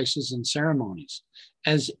sacrifices and ceremonies,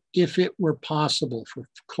 as if it were possible for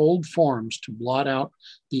cold forms to blot out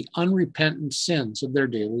the unrepentant sins of their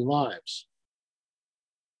daily lives.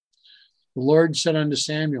 The Lord said unto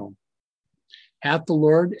Samuel, "Hath the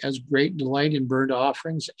Lord as great delight in burnt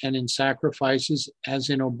offerings and in sacrifices as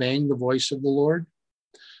in obeying the voice of the Lord?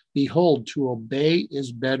 Behold, to obey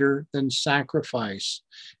is better than sacrifice,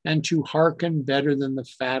 and to hearken better than the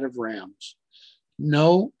fat of rams.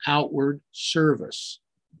 No outward service,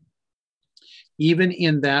 even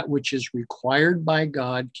in that which is required by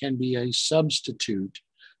God, can be a substitute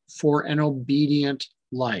for an obedient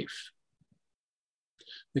life.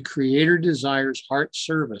 The Creator desires heart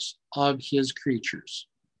service of his creatures."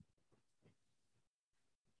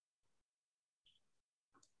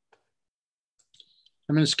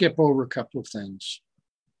 I'm going to skip over a couple of things.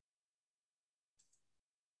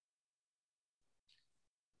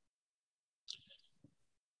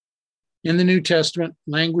 In the New Testament,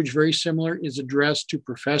 language very similar is addressed to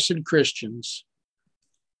professed Christians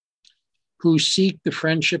who seek the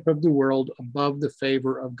friendship of the world above the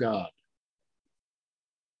favor of God.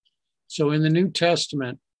 So in the New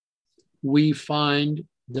Testament, we find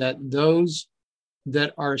that those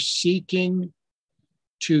that are seeking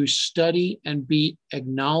to study and be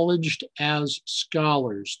acknowledged as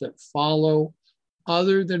scholars that follow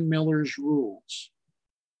other than Miller's rules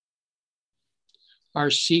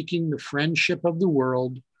are seeking the friendship of the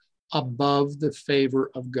world above the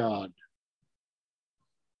favor of God.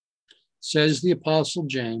 Says the Apostle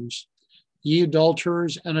James, "Ye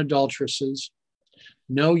adulterers and adulteresses,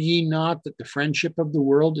 know ye not that the friendship of the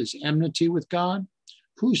world is enmity with God?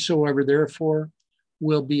 Whosoever therefore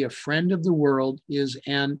will be a friend of the world is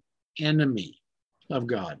an enemy of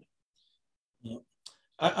God." Yeah.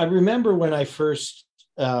 I remember when I first,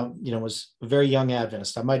 was a very young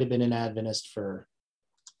Adventist. I might have been an Adventist for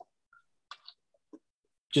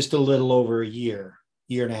just a little over a year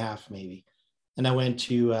and a half, maybe. And I went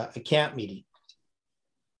to a camp meeting.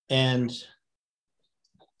 And,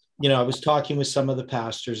 I was talking with some of the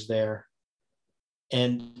pastors there.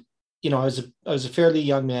 And, I was a fairly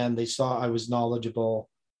young man. They saw I was knowledgeable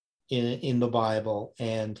in the Bible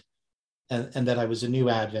and that I was a new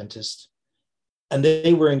Adventist. And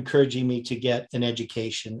they were encouraging me to get an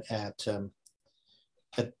education at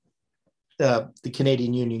the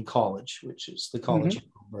Canadian Union College, which is the college in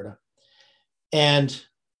Alberta. And,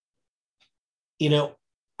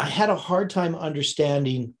 I had a hard time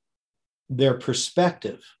understanding their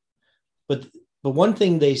perspective. But one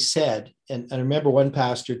thing they said, and I remember one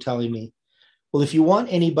pastor telling me, well, if you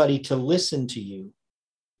want anybody to listen to you,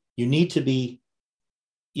 you need to be,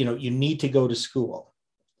 you need to go to school,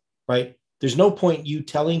 right? There's no point you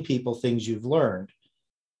telling people things you've learned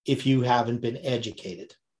if you haven't been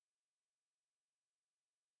educated.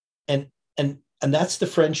 And that's the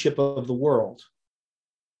friendship of the world.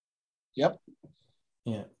 Yep.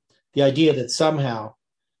 Yeah. The idea that somehow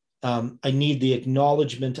I need the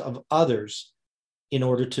acknowledgement of others in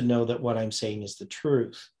order to know that what I'm saying is the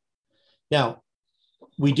truth. Now,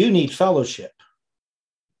 we do need fellowship,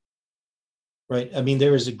 right? I mean,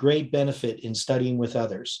 there is a great benefit in studying with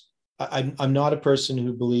others. I'm not a person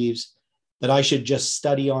who believes that I should just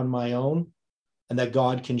study on my own and that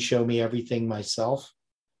God can show me everything myself.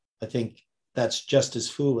 I think that's just as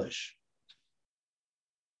foolish.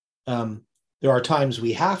 There are times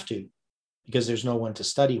we have to, because there's no one to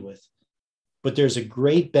study with. But there's a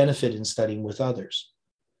great benefit in studying with others,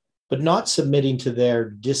 but not submitting to their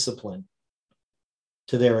discipline,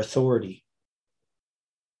 to their authority,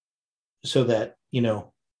 so that,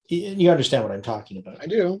 you understand what I'm talking about. I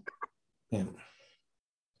do. Yeah.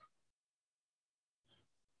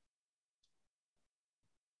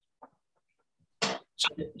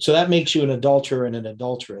 So that makes you an adulterer and an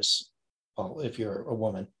adulteress, well, if you're a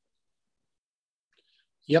woman.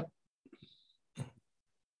 Yep.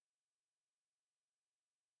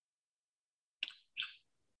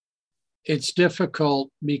 It's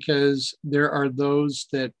difficult because there are those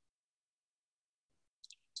that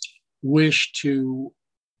wish to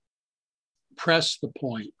press the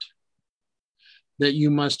point that you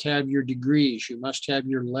must have your degrees, you must have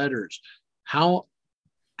your letters. How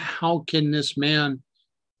can this man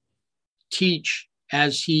teach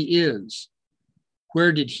as he is?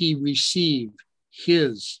 Where did he receive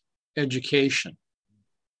his education?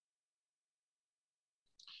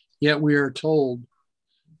 Yet we are told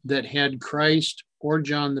that had Christ or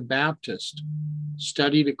John the Baptist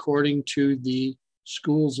studied according to the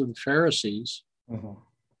schools of the Pharisees,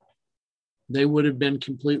 they would have been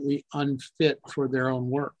completely unfit for their own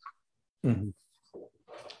work.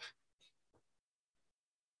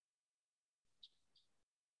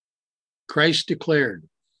 Christ declared,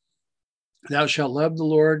 "Thou shalt love the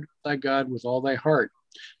Lord thy God with all thy heart,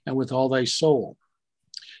 and with all thy soul,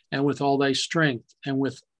 and with all thy strength, and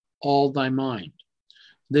with all thy mind.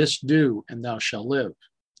 This do, and thou shalt live."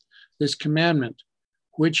 This commandment,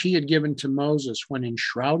 which he had given to Moses when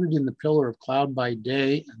enshrouded in the pillar of cloud by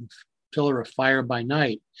day and pillar of fire by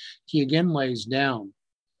night, he again lays down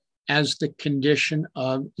as the condition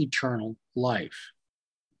of eternal life.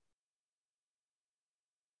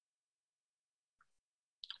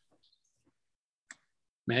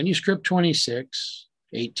 Manuscript 26,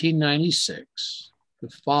 1896, the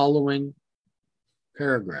following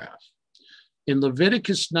paragraph. In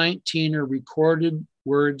Leviticus 19 are recorded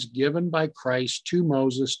words given by Christ to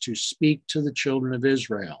Moses to speak to the children of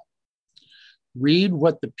Israel. Read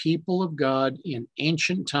what the people of God in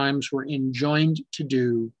ancient times were enjoined to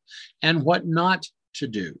do and what not to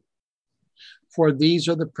do, for these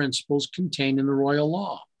are the principles contained in the royal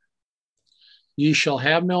law. Ye shall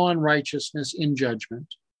have no unrighteousness in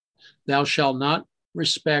judgment. Thou shalt not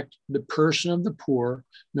respect the person of the poor,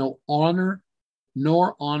 nor honor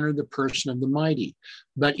the person of the mighty.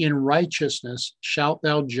 But in righteousness shalt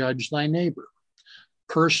thou judge thy neighbor.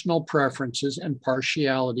 Personal preferences and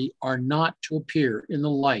partiality are not to appear in the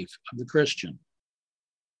life of the Christian.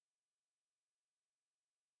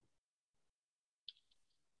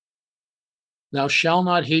 Thou shalt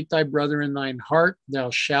not hate thy brother in thine heart. Thou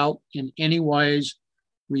shalt in any wise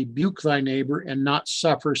rebuke thy neighbor and not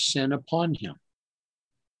suffer sin upon him.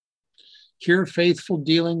 Here, faithful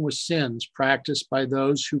dealing with sins practiced by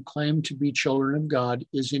those who claim to be children of God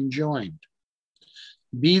is enjoined.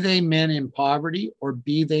 Be they men in poverty or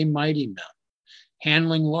be they mighty men,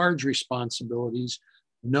 handling large responsibilities,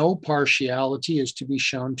 no partiality is to be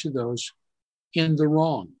shown to those in the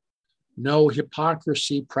wrong. No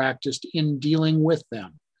hypocrisy practiced in dealing with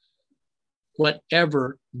them,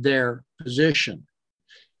 whatever their position.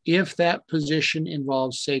 If that position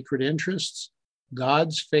involves sacred interests,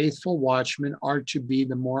 God's faithful watchmen are to be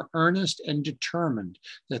the more earnest and determined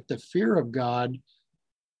that the fear of God,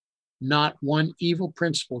 not one evil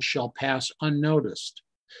principle, shall pass unnoticed.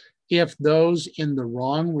 If those in the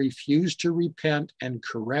wrong refuse to repent and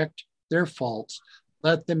correct their faults,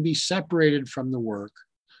 let them be separated from the work,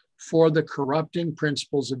 for the corrupting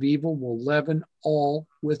principles of evil will leaven all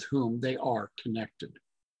with whom they are connected.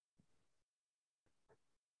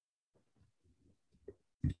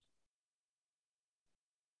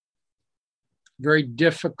 Very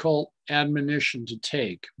difficult admonition to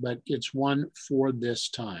take, but it's one for this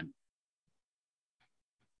time.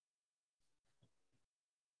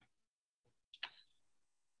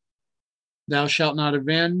 Thou shalt not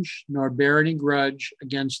avenge, nor bear any grudge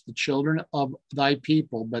against the children of thy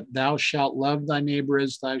people, but thou shalt love thy neighbor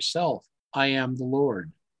as thyself. I am the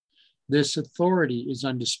Lord. This authority is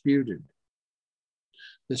undisputed.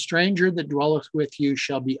 The stranger that dwelleth with you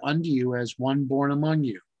shall be unto you as one born among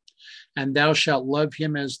you, and thou shalt love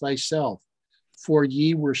him as thyself, for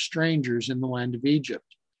ye were strangers in the land of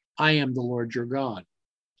Egypt. I am the Lord your God.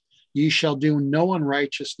 Ye shall do no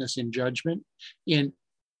unrighteousness in judgment, in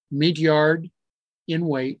metyard, in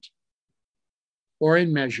weight, or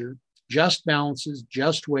in measure, just balances,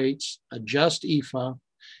 just weights, a just ephah,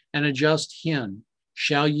 and a just hin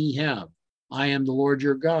shall ye have. I am the Lord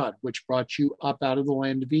your God, which brought you up out of the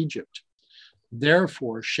land of Egypt.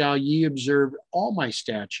 Therefore shall ye observe all my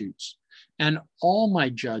statutes and all my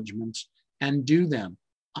judgments, and do them.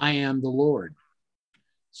 I am the Lord.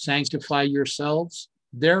 Sanctify yourselves,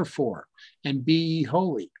 therefore, and be ye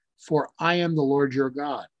holy, for I am the Lord your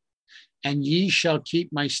God. And ye shall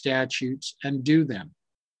keep my statutes and do them.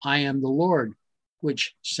 I am the Lord,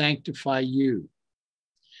 which sanctify you.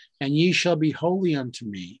 And ye shall be holy unto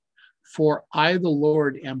me, for I, the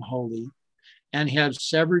Lord, am holy, and have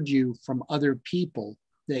severed you from other people,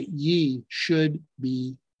 that ye should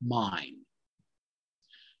be mine.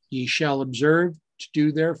 Ye shall observe to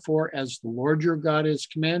do therefore as the Lord your God has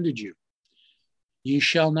commanded you. Ye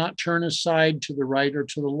shall not turn aside to the right or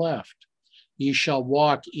to the left. Ye shall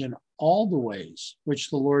walk in all the ways which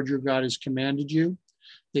the Lord your God has commanded you,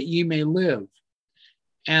 that ye may live,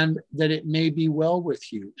 and that it may be well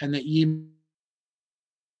with you, and that ye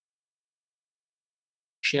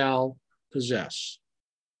shall possess.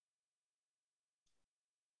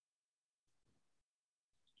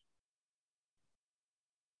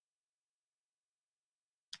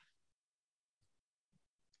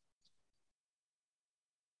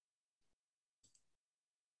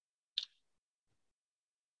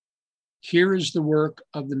 Here is the work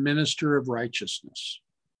of the minister of righteousness.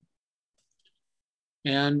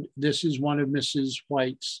 And this is one of Mrs.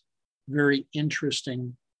 White's very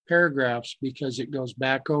interesting paragraphs, because it goes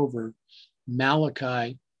back over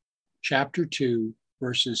Malachi chapter 2,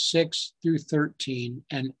 verses 6 through 13,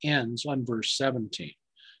 and ends on verse 17,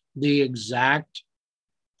 the exact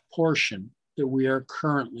portion that we are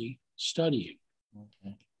currently studying.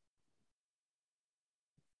 Okay.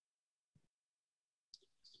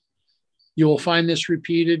 You will find this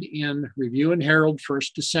repeated in Review and Herald,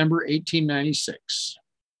 1st December, 1896.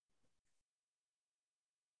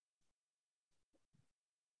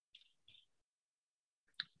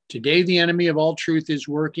 Today, the enemy of all truth is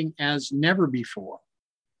working as never before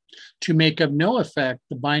to make of no effect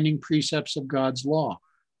the binding precepts of God's law.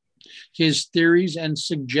 His theories and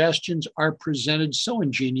suggestions are presented so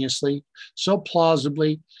ingeniously, so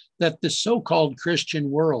plausibly, that the so-called Christian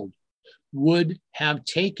world would have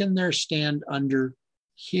taken their stand under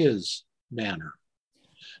his banner.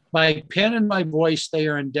 By pen and by voice, they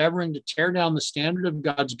are endeavoring to tear down the standard of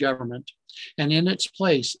God's government and in its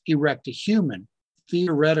place erect a human,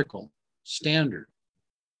 theoretical, standard?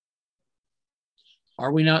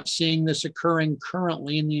 Are we not seeing this occurring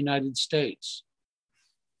currently in the United States?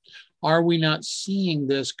 Are we not seeing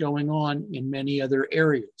this going on in many other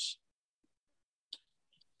areas?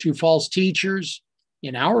 To false teachers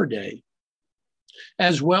in our day,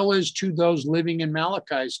 as well as to those living in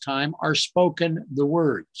Malachi's time, are spoken the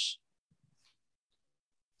words.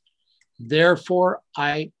 Therefore,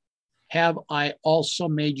 I also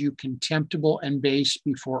made you contemptible and base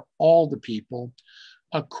before all the people,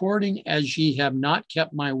 according as ye have not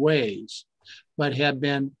kept my ways, but have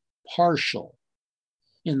been partial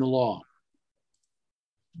in the law.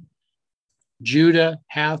 Judah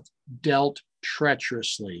hath dealt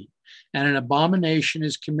treacherously, and an abomination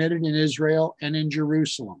is committed in Israel and in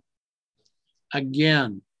Jerusalem.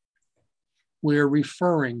 Again, we're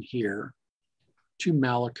referring here to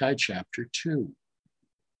Malachi chapter 2.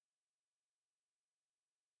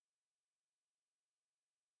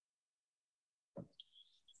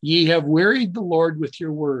 Ye have wearied the Lord with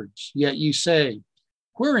your words, yet ye say,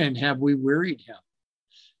 wherein have we wearied him?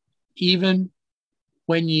 Even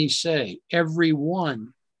when ye say, every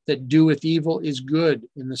one that doeth evil is good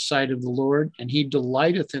in the sight of the Lord, and he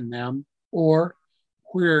delighteth in them, or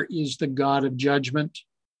where is the God of judgment?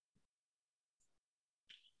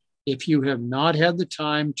 If you have not had the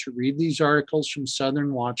time to read these articles from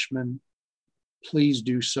Southern Watchman, please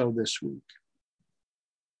do so this week.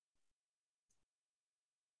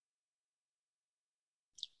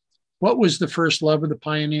 What was the first love of the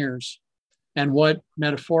pioneers, and what,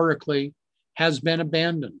 metaphorically, has been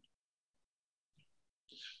abandoned?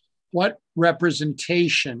 What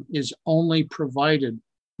representation is only provided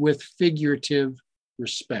with figurative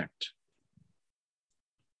respect?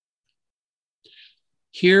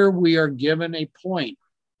 Here we are given a point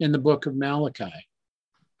in the book of Malachi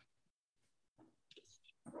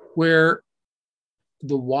where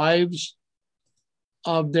the wives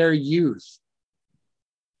of their youth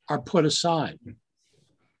are put aside.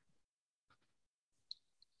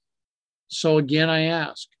 So again, I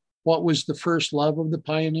ask, what was the first love of the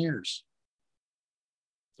pioneers?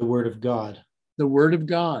 The Word of God. The Word of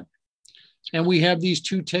God. And we have these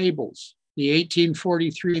two tables, the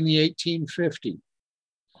 1843 and the 1850.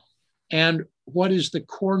 And what is the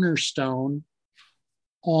cornerstone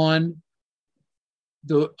on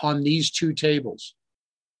these two tables?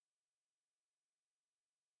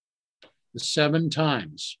 The 7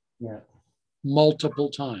 times. Yeah. Multiple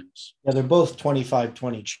times. Yeah, they're both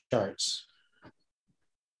 25-20 charts.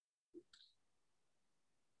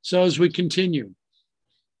 So as we continue.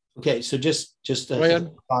 Okay, so just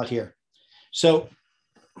a thought here. So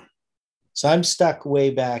I'm stuck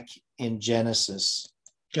way back in Genesis.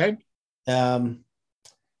 Okay.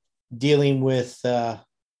 Dealing with the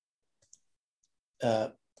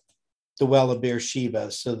well of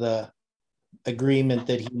Beersheba. So the agreement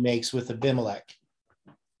that he makes with Abimelech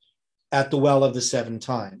at the well of the 7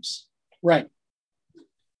 times. Right.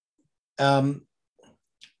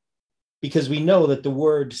 Because we know that the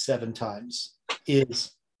word 7 times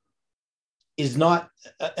is not,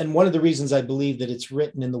 and one of the reasons I believe that it's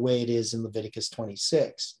written in the way it is in Leviticus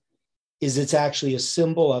 26 is it's actually a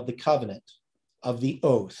symbol of the covenant, of the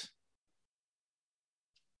oath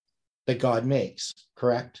that God makes,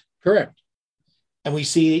 correct? Correct. And we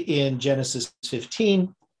see in Genesis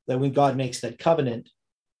 15 that when God makes that covenant,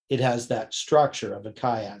 it has that structure of a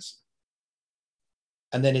chiasm.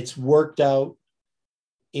 And then it's worked out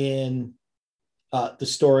in the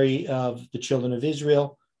story of the children of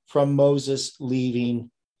Israel from Moses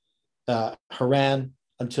leaving Haran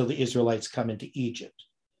until the Israelites come into Egypt.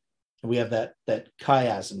 And we have that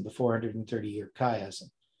chiasm, the 430-year chiasm.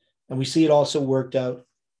 And we see it also worked out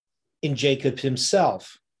in Jacob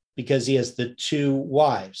himself, because he has the 2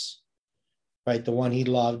 wives, right? The one he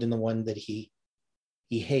loved and the one that he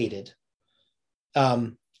hated.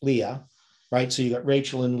 Leah, right? So you got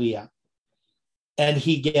Rachel and Leah. And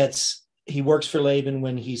he works for Laban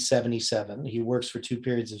when he's 77. He works for 2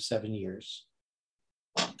 periods of 7 years.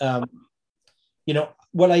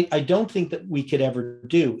 What I don't think that we could ever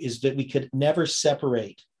do is that we could never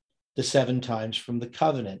separate the 7 times from the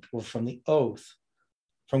covenant or from the oath,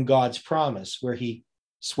 from God's promise, where he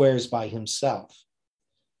swears by himself.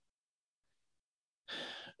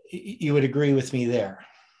 You would agree with me there?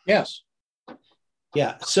 Yes.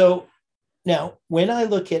 Yeah. So now, when I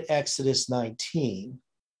look at Exodus 19,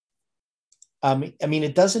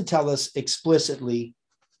 it doesn't tell us explicitly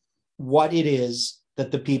what it is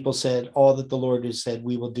that the people said, all that the Lord has said,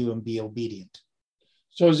 we will do and be obedient.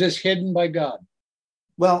 So is this hidden by God?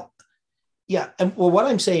 Well, yeah. And what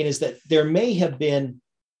I'm saying is that there may have been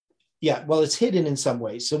Yeah, well, it's hidden in some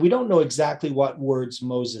ways. So we don't know exactly what words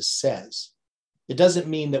Moses says. It doesn't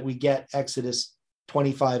mean that we get Exodus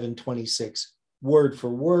 25 and 26 word for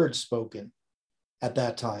word spoken at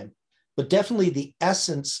that time, but definitely the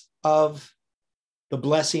essence of the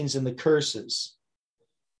blessings and the curses.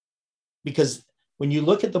 Because when you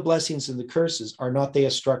look at the blessings and the curses, are not they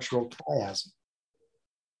a structural chiasm?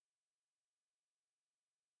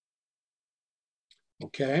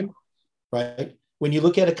 Okay. Right? When you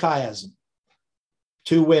look at a chiasm,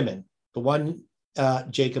 two women, the one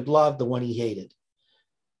Jacob loved, the one he hated,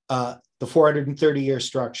 the 430-year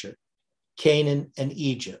structure, Canaan and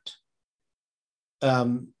Egypt.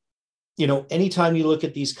 Anytime you look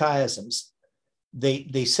at these chiasms,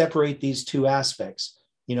 they separate these two aspects.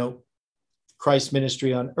 Christ's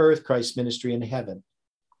ministry on earth, Christ's ministry in heaven,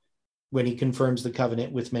 when he confirms the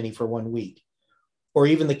covenant with many for 1 week, or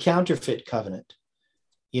even the counterfeit covenant,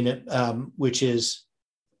 which is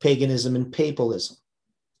paganism and papalism.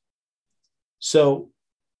 So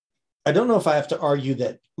I don't know if I have to argue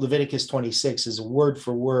that Leviticus 26 is a word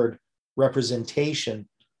for word representation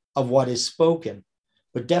of what is spoken,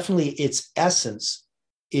 but definitely its essence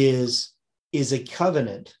is a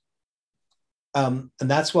covenant. And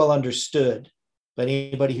that's well understood by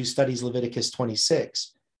anybody who studies Leviticus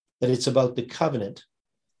 26, that it's about the covenant.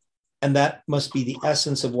 And that must be the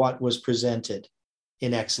essence of what was presented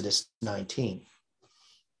in Exodus 19.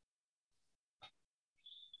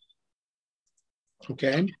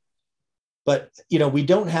 Okay. But, we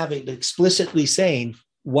don't have it explicitly saying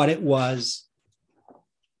what it was.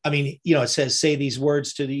 I mean, it says, say these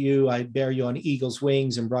words to you, I bear you on eagle's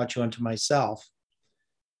wings and brought you unto myself.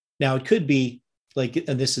 Now it could be like,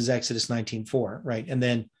 and this is Exodus 19:4, right? And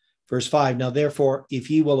then verse 5, now therefore, if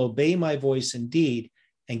ye will obey my voice indeed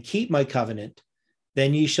and keep my covenant,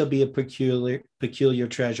 then ye shall be a peculiar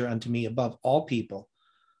treasure unto me above all people.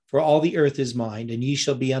 For all the earth is mine, and ye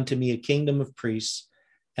shall be unto me a kingdom of priests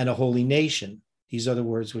and a holy nation. These are the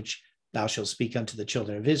words which thou shalt speak unto the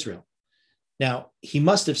children of Israel. Now, he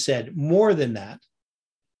must have said more than that,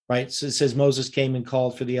 right? So it says, Moses came and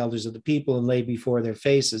called for the elders of the people and laid before their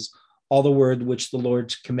faces all the word which the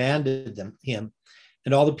Lord commanded him.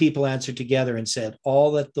 And all the people answered together and said,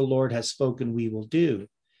 all that the Lord has spoken we will do.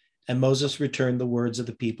 And Moses returned the words of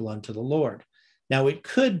the people unto the Lord. Now, it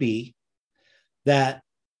could be that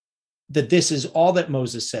this is all that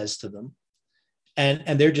Moses says to them.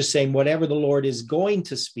 And they're just saying, whatever the Lord is going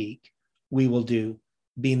to speak, we will do,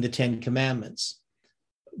 being the 10 commandments.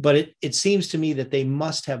 But it seems to me that they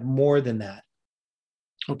must have more than that.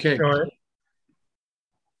 Okay.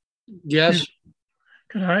 Yes.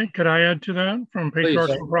 Could I add to that from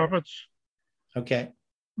Patriarchs and Prophets? Okay.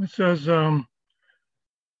 It says,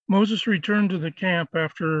 Moses returned to the camp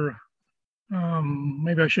after,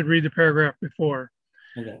 maybe I should read the paragraph before.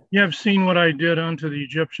 Okay. Ye have seen what I did unto the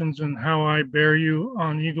Egyptians, and how I bare you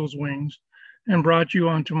on eagle's wings, and brought you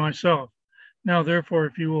unto myself. Now therefore,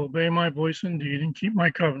 if you will obey my voice indeed, and keep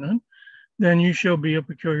my covenant, then you shall be a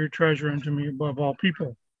peculiar treasure unto me above all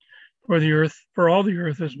people. For all the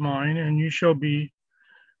earth is mine, and you shall be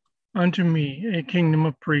unto me a kingdom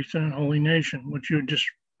of priests and a holy nation, which you just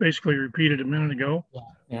basically repeated a minute ago.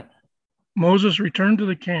 Yeah. Moses returned to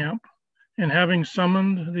the camp, and having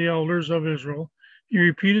summoned the elders of Israel, he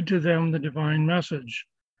repeated to them the divine message.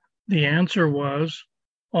 The answer was,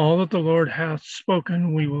 all that the Lord hath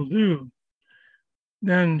spoken we will do.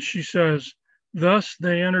 Then she says, thus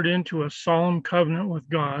they entered into a solemn covenant with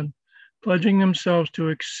God, pledging themselves to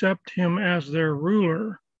accept him as their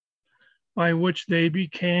ruler, by which they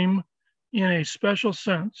became, in a special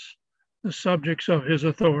sense, the subjects of his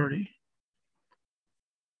authority.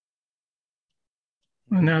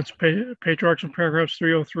 And that's Patriarchs and Paragraphs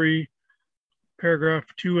 303, paragraph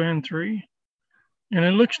 2 and 3. And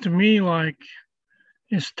it looks to me like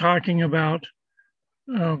it's talking about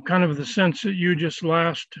kind of the sense that you just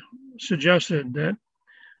last suggested, that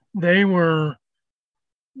they were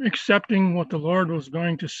accepting what the Lord was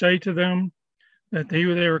going to say to them, that they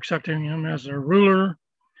were accepting him as their ruler,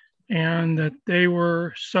 and that they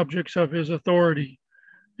were subjects of his authority,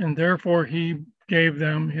 and therefore he gave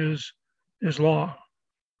them his law.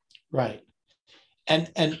 Right. And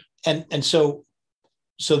so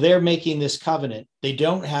they're making this covenant. They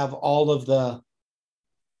don't have all of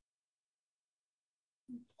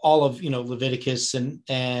Leviticus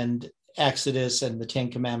and Exodus and the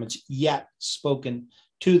 10 Commandments yet spoken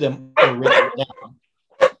to them or written down.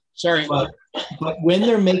 Sorry. But when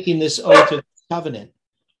they're making this oath of covenant,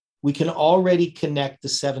 we can already connect the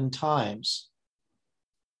 7 times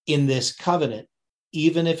in this covenant,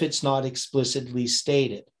 even if it's not explicitly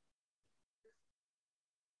stated.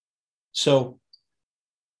 So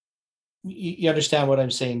You understand what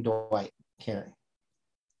I'm saying, Dwight, here?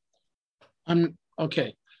 I'm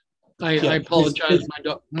okay. I Yeah, apologize.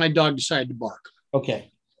 My dog decided to bark.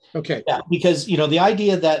 Okay. Okay. Yeah, because the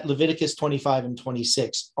idea that Leviticus 25 and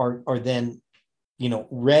 26 are then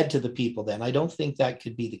read to the people, then I don't think that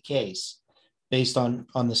could be the case based on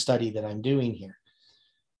the study that I'm doing here.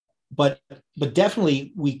 But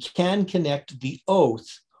definitely we can connect the oath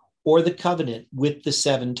or the covenant with the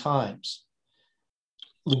 7 times.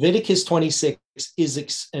 Leviticus 26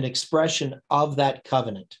 is an expression of that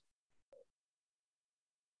covenant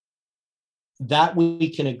that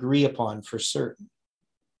we can agree upon for certain,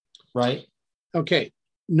 right? Okay,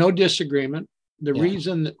 no disagreement. The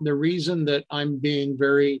reason that I'm being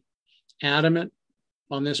very adamant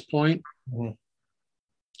on this point,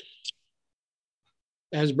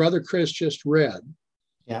 as Brother Chris just read,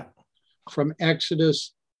 from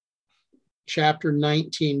Exodus chapter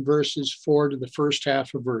 19, verses 4 to the first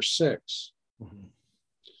half of verse 6.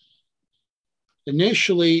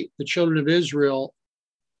 Initially, the children of Israel,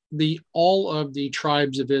 all of the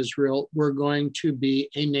tribes of Israel were going to be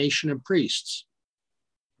a nation of priests.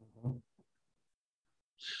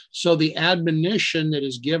 So the admonition that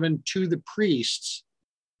is given to the priests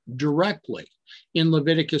directly in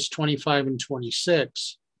Leviticus 25 and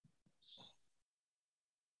 26,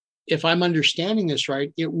 if I'm understanding this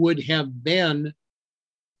right, it would have been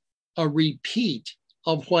a repeat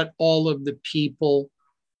of what all of the people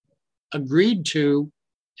agreed to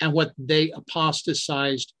and what they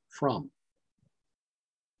apostatized from.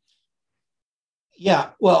 Yeah,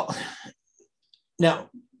 well, now,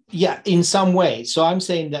 in some way. So I'm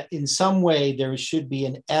saying that in some way there should be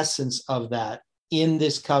an essence of that in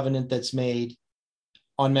this covenant that's made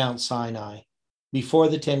on Mount Sinai before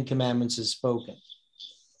the 10 Commandments is spoken.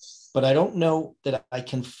 But I don't know that I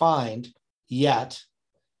can find yet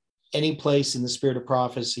any place in the spirit of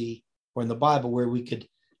prophecy or in the Bible where we could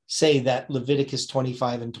say that Leviticus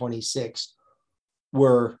 25 and 26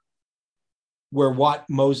 were what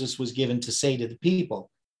Moses was given to say to the people.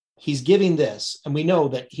 He's giving this, and we know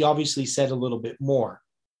that he obviously said a little bit more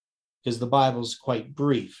because the Bible's quite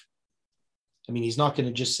brief. I mean, he's not going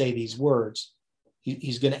to just say these words.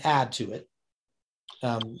 He's going to add to it,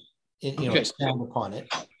 expand upon it.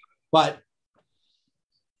 But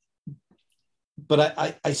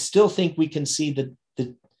I still think we can see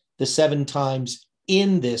the 7 times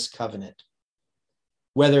in this covenant,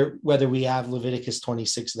 whether we have Leviticus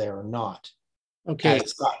 26 there or not. Okay.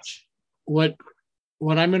 As such. What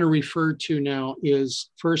I'm going to refer to now is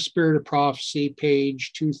First Spirit of Prophecy,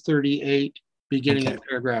 page 238, beginning of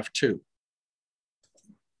paragraph 2.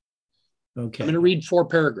 Okay. I'm going to read 4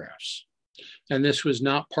 paragraphs, and this was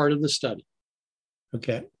not part of the study.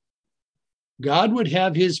 Okay. God would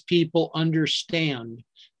have his people understand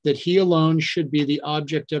that he alone should be the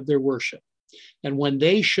object of their worship. And when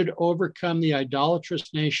they should overcome the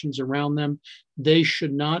idolatrous nations around them, they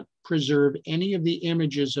should not preserve any of the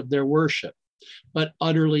images of their worship, but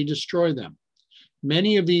utterly destroy them.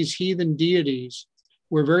 Many of these heathen deities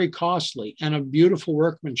were very costly and of beautiful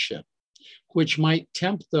workmanship, which might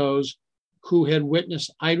tempt those who had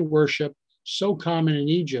witnessed idol worship so common in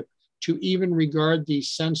Egypt to even regard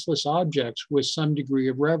these senseless objects with some degree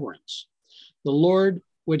of reverence. The Lord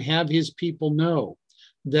would have his people know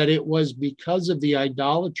that it was because of the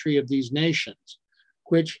idolatry of these nations,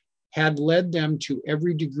 which had led them to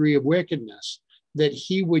every degree of wickedness, that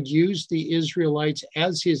he would use the Israelites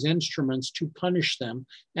as his instruments to punish them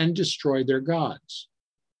and destroy their gods.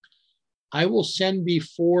 I will send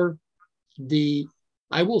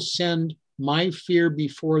my fear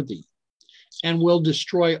before thee, and will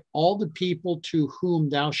destroy all the people to whom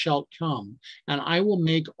thou shalt come, and I will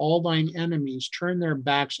make all thine enemies turn their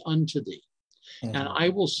backs unto thee. And I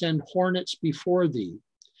will send hornets before thee,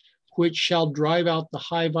 which shall drive out the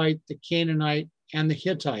Hivite, the Canaanite, and the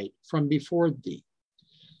Hittite from before thee.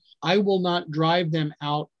 I will not drive them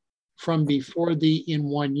out from before thee in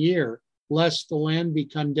 1 year, lest the land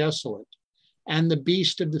become desolate, and the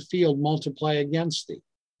beast of the field multiply against thee.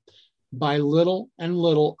 By little and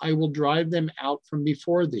little I will drive them out from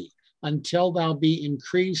before thee, until thou be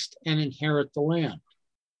increased and inherit the land.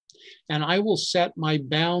 And I will set my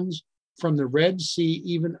bounds from the Red Sea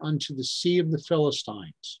even unto the sea of the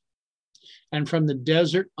Philistines, and from the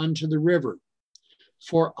desert unto the river.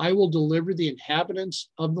 For I will deliver the inhabitants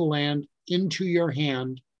of the land into your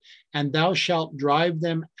hand, and thou shalt drive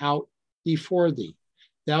them out before thee.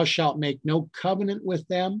 Thou shalt make no covenant with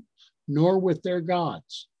them, nor with their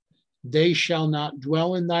gods. They shall not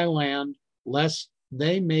dwell in thy land, lest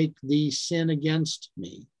they make thee sin against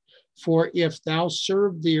me. For if thou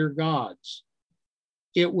serve their gods,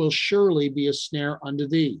 it will surely be a snare unto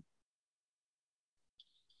thee.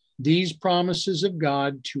 These promises of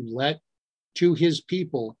God to his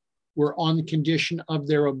people were on the condition of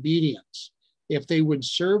their obedience. If they would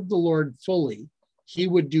serve the Lord fully, he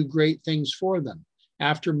would do great things for them.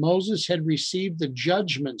 After Moses had received the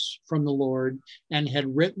judgments from the Lord and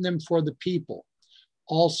had written them for the people,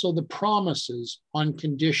 also the promises on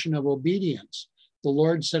condition of obedience, the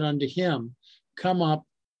Lord said unto him, Come up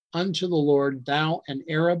unto the Lord, thou and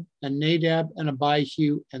Arab and Nadab and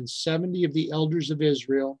Abihu and 70 of the elders of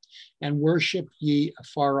Israel, and worship ye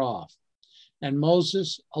afar off. And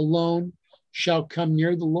Moses alone shall come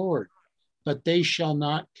near the Lord, but they shall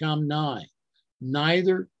not come nigh,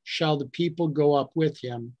 neither shall the people go up with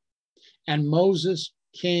him. And Moses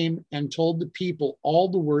came and told the people all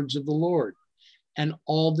the words of the Lord and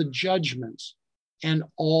all the judgments. And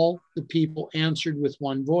all the people answered with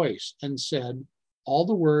one voice and said, All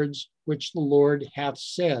the words which the Lord hath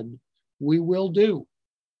said, we will do.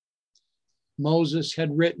 Moses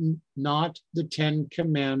had written not the 10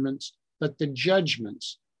 commandments, but the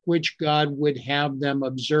judgments which God would have them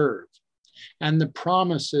observe, and the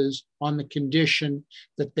promises on the condition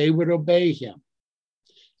that they would obey him.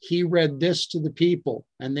 He read this to the people,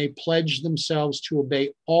 and they pledged themselves to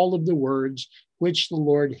obey all of the words which the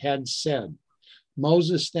Lord had said.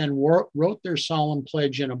 Moses then wrote their solemn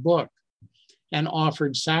pledge in a book and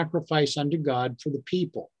offered sacrifice unto God for the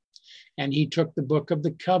people. And he took the book of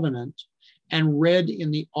the covenant and read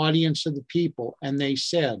in the audience of the people, and they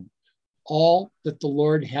said, All that the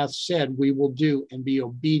Lord hath said we will do, and be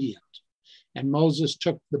obedient. And Moses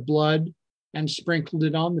took the blood and sprinkled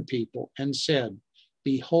it on the people and said,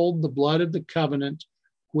 Behold the blood of the covenant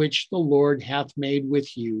which the Lord hath made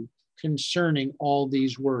with you concerning all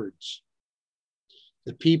these words.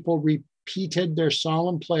 The people repeated their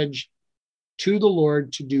solemn pledge to the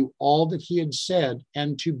Lord to do all that he had said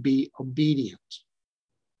and to be obedient.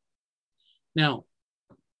 Now,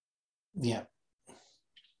 yeah.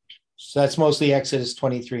 So that's mostly Exodus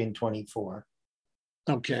 23 and 24.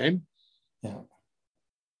 Okay. Yeah.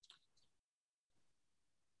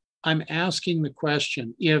 I'm asking the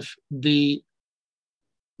question, if the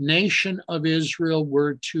nation of Israel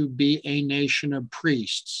were to be a nation of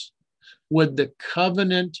priests, would the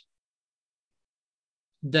covenant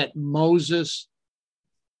that Moses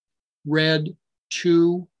read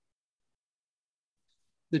to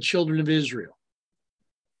the children of Israel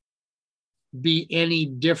be any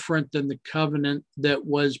different than the covenant that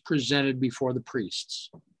was presented before the priests?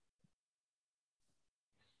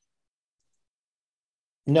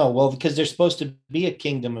 No, well, because there's supposed to be a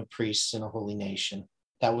kingdom of priests in a holy nation.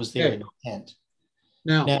 That was their intent.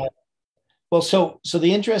 Now, well, so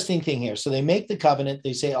the interesting thing here, so they make the covenant,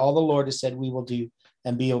 they say, all the Lord has said we will do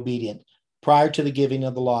and be obedient prior to the giving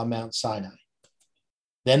of the law on Mount Sinai.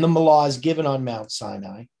 Then the law is given on Mount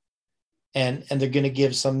Sinai, and they're going to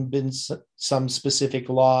give some specific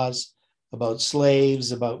laws about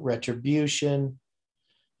slaves, about retribution,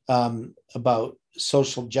 about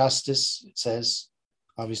social justice. It says,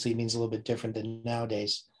 obviously it means a little bit different than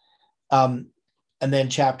nowadays. And then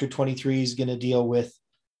chapter 23 is going to deal with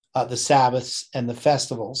the Sabbaths and the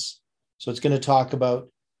festivals. So it's going to talk about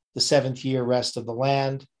the 7th year rest of the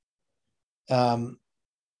land. And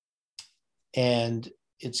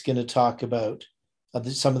it's going to talk about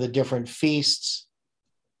some of the different feasts.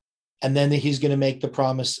 And then he's going to make the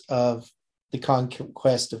promise of the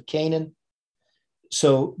conquest of Canaan.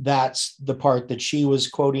 So that's the part that she was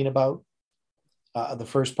quoting about. The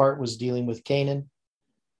first part was dealing with Canaan.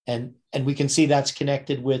 And we can see that's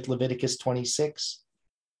connected with Leviticus 26.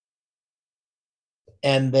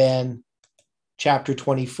 And then chapter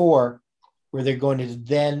 24, where they're going to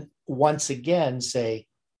then once again say,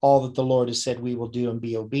 all that the Lord has said we will do and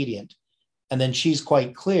be obedient. And then she's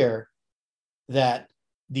quite clear that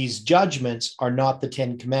these judgments are not the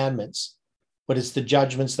 10 commandments, but it's the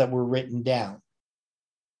judgments that were written down.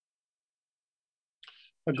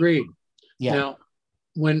 Agreed. Yeah. Now,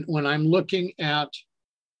 when I'm looking at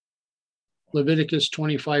Leviticus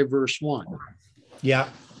 25, verse 1. Yeah.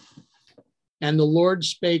 And the Lord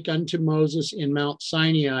spake unto Moses in Mount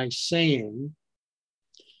Sinai, saying,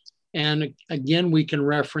 and again, we can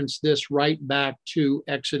reference this right back to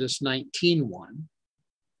Exodus 19:1.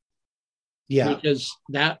 Yeah. Because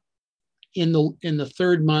that in the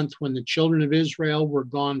 3rd month, when the children of Israel were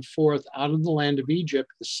gone forth out of the land of Egypt,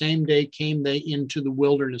 the same day came they into the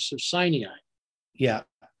wilderness of Sinai. Yeah.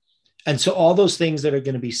 And so all those things that are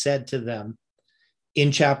going to be said to them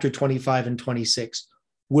in chapter 25 and 26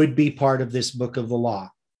 would be part of this book of the law.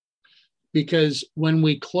 Because when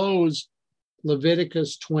we close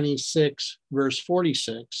Leviticus 26, verse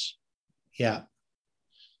 46, yeah,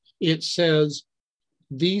 it says,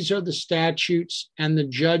 these are the statutes and the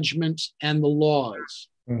judgments and the laws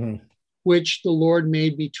Mhm. which the Lord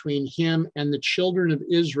made between him and the children of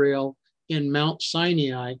Israel in Mount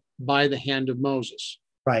Sinai by the hand of Moses.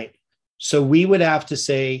 Right. So we would have to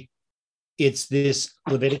say it's this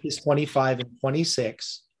Leviticus 25 and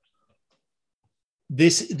 26.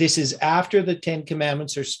 This is after the 10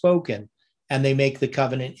 commandments are spoken and they make the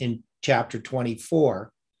covenant in chapter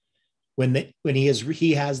 24 when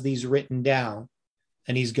he has these written down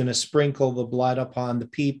and he's going to sprinkle the blood upon the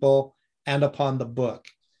people and upon the book.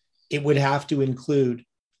 It would have to include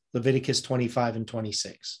Leviticus 25 and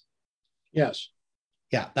 26. Yes,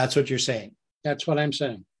 Yeah, that's what you're saying. that's what I'm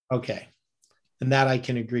saying. Okay. And that I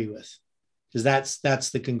can agree with, because that's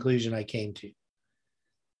the conclusion I came to.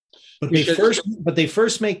 But they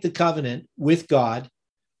first make the covenant with God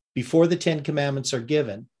before the 10 commandments are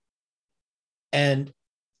given. And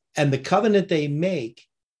the covenant they make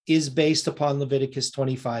is based upon Leviticus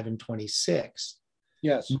 25 and 26.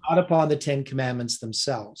 Yes. Not upon the 10 commandments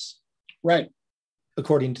themselves. Right.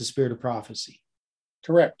 According to Spirit of Prophecy.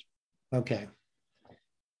 Correct. Okay.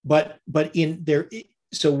 But in there,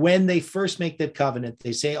 so when they first make that covenant,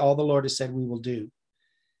 they say, all the Lord has said we will do.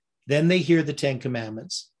 Then they hear the 10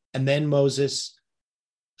 commandments. And then Moses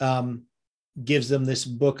gives them this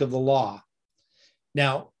book of the law.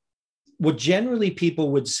 Now, what generally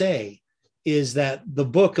people would say is that the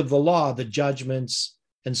book of the law, the judgments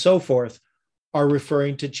and so forth, are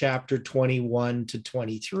referring to chapter 21 to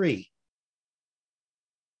 23.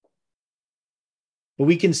 But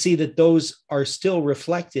we can see that those are still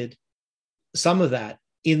reflected, some of that,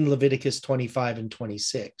 in Leviticus 25 and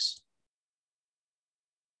 26.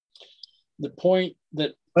 The point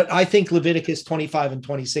that... But I think Leviticus 25 and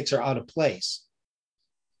 26 are out of place.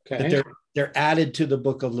 Okay. That they're added to the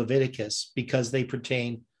book of Leviticus because they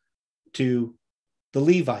pertain to the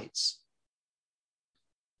Levites.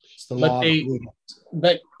 It's the law of the Levites.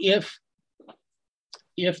 But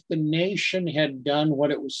if the nation had done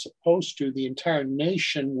what it was supposed to, the entire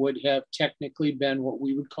nation would have technically been what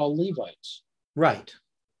we would call Levites. Right.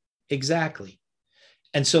 Exactly.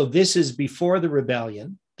 And so this is before the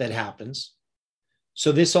rebellion that happens.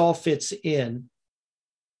 So this all fits in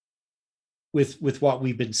with what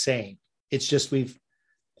we've been saying. It's just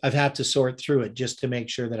I've had to sort through it just to make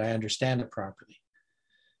sure that I understand it properly.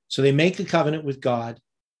 So they make a covenant with God.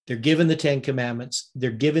 They're given the 10 commandments.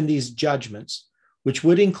 They're given these judgments, which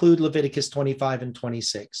would include Leviticus 25 and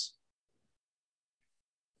 26.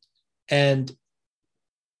 And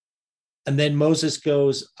then Moses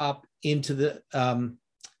goes up into the,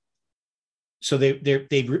 so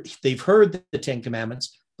they've heard the 10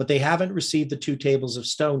 commandments, but they haven't received the 2 tables of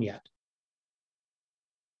stone yet.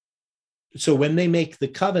 So when they make the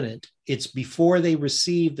covenant, it's before they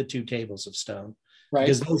receive the 2 tables of stone, right?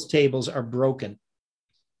 Because those tables are broken.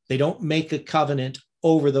 They don't make a covenant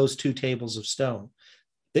over those 2 tables of stone.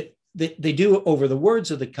 They do over the words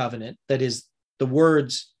of the covenant, that is the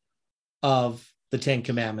words of the 10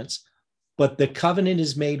 commandments, but the covenant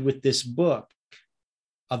is made with this book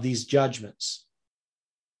of these judgments.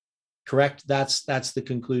 Correct? That's the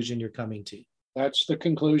conclusion you're coming to. That's the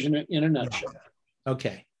conclusion in a nutshell.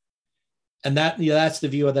 Okay. And that's the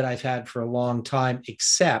view that I've had for a long time,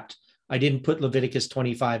 except I didn't put Leviticus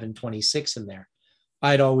 25 and 26 in there.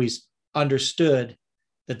 I'd always understood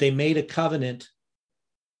that they made a covenant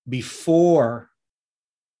before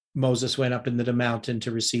Moses went up into the mountain to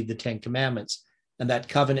receive the 10 commandments. And that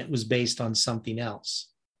covenant was based on something else,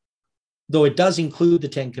 though it does include the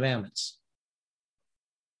 10 commandments.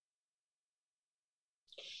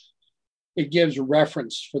 It gives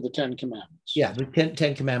reference for the 10 commandments. Yeah, the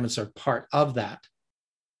 10 commandments are part of that.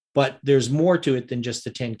 But there's more to it than just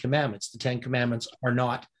the 10 commandments. The 10 commandments are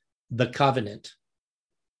not the covenant.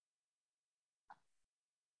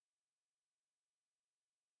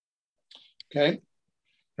 Okay.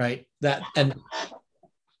 Right.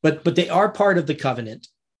 But they are part of the covenant.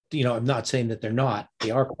 I'm not saying that they're not.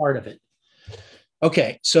 They are part of it.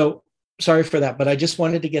 Okay. So sorry for that, but I just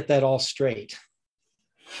wanted to get that all straight.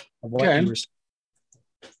 Okay.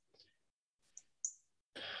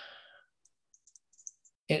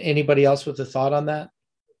 Anybody else with a thought on that?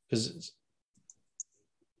 Because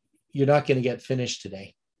you're not going to get finished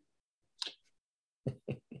today.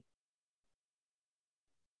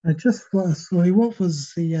 I just sorry, what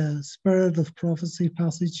was the Spirit of Prophecy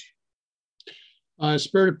passage?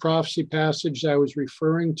 Spirit of Prophecy passage I was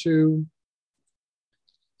referring to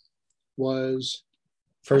was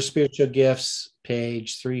First Spiritual Gifts,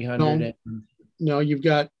 page 300. No, you've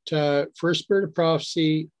got First Spirit of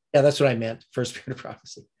Prophecy. Yeah, that's what I meant. First Spirit of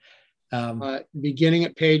Prophecy. Beginning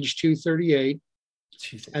at page 238.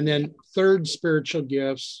 And then third spiritual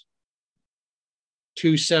gifts,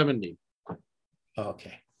 270.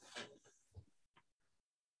 Okay.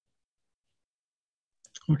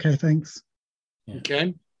 Okay, thanks. Yeah.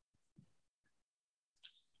 Okay.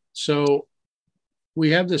 So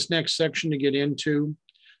we have this next section to get into,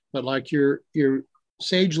 but like you're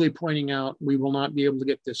sagely pointing out, we will not be able to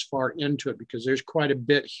get this far into it because there's quite a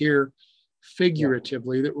bit here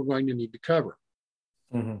figuratively that we're going to need to cover.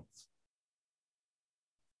 Mm-hmm.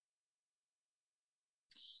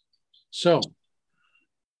 So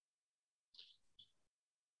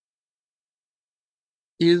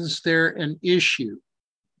is there an issue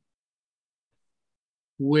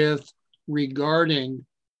with regarding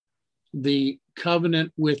the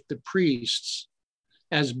covenant with the priests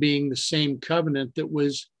as being the same covenant that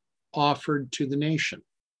was offered to the nation?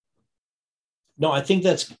 No, I think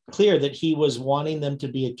that's clear that he was wanting them to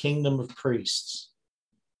be a kingdom of priests.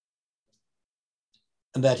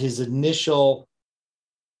 And that his initial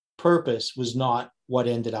purpose was not what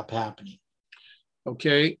ended up happening.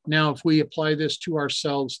 Okay, now if we apply this to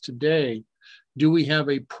ourselves today, do we have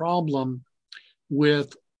a problem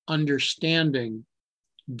with understanding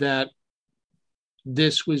that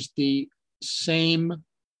this was the same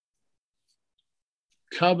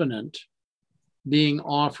covenant being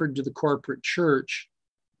offered to the corporate church,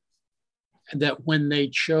 that when they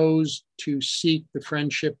chose to seek the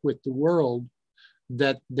friendship with the world,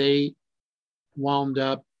 that they wound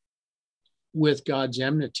up with God's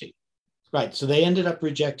enmity? Right. So they ended up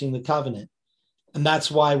rejecting the covenant. And that's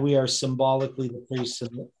why we are symbolically the priests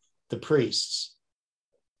and the priests,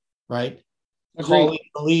 right? Agreed. Calling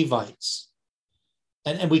the Levites.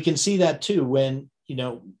 And we can see that too when,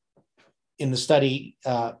 in the study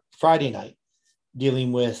Friday night,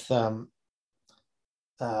 dealing with the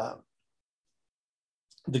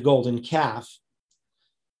golden calf,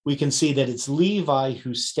 we can see that it's Levi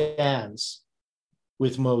who stands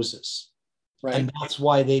with Moses. Right. And that's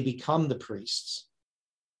why they become the priests.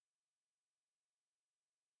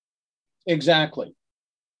 Exactly.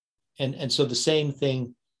 And so the same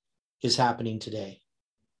thing is happening today.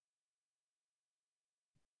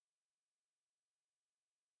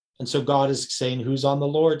 And so God is saying who's on the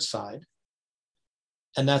Lord's side.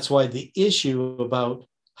 And that's why the issue about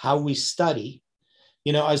how we study,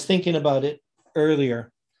 I was thinking about it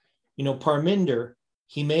earlier. Parminder,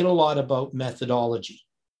 he made a lot about methodology,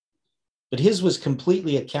 but his was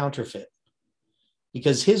completely a counterfeit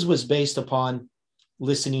because his was based upon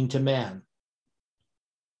listening to man.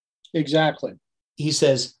 Exactly. He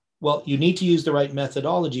says, well, you need to use the right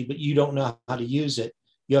methodology, but you don't know how to use it.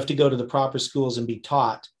 You have to go to the proper schools and be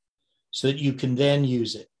taught so that you can then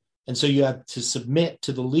use it. And so you have to submit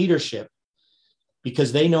to the leadership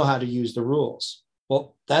because they know how to use the rules.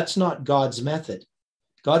 Well, that's not God's method.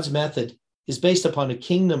 God's method is based upon a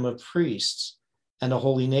kingdom of priests and a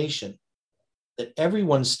holy nation, that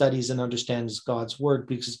everyone studies and understands God's word,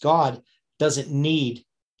 because God doesn't need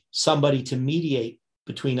somebody to mediate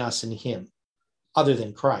between us and him other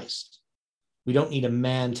than Christ. We don't need a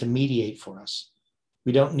man to mediate for us.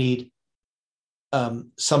 We don't need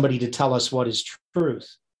somebody to tell us what is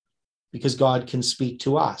truth, because God can speak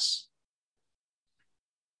to us.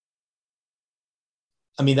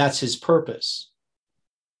 I mean, that's his purpose.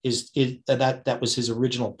 That was his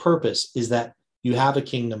original purpose, is that you have a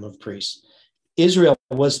kingdom of priests. Israel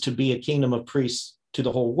was to be a kingdom of priests to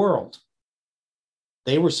the whole world.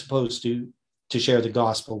 They were supposed to share the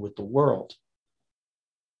gospel with the world.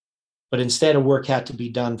 But instead, a work had to be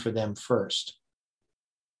done for them first.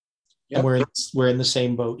 Yep. And we're in the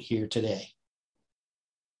same boat here today.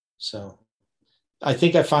 So I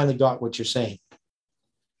think I finally got what you're saying.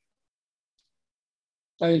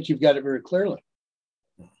 I think you've got it very clearly.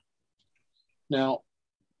 Now,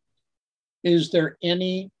 is there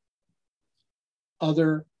any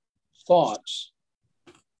other thoughts?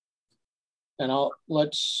 And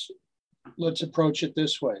let's approach it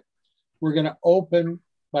this way. We're going to open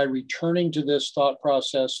by returning to this thought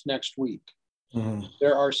process next week. Mm-hmm.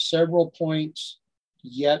 There are several points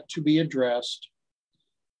yet to be addressed.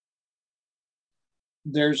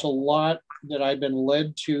 There's a lot that I've been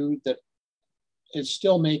led to that is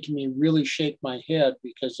still making me really shake my head,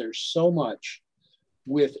 because there's so much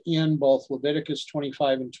within both Leviticus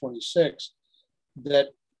 25 and 26 that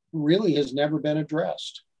really has never been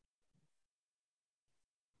addressed.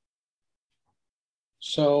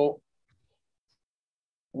 So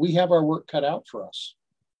we have our work cut out for us.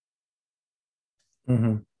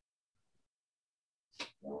 Mm-hmm.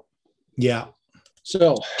 Yeah.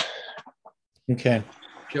 So, okay.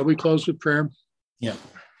 Shall we close with prayer? Yeah.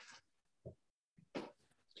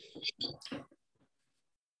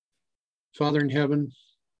 Father in heaven,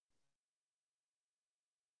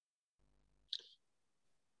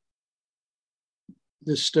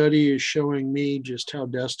 this study is showing me just how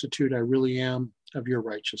destitute I really am of your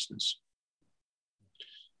righteousness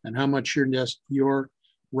and how much your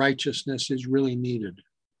righteousness is really needed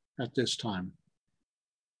at this time.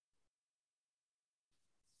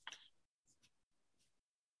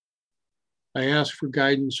 I ask for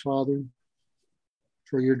guidance, Father,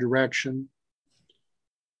 for your direction,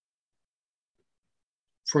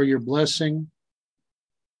 for your blessing,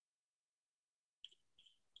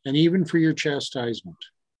 and even for your chastisement.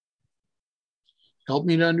 Help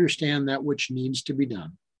me to understand that which needs to be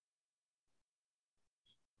done.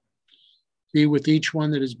 Be with each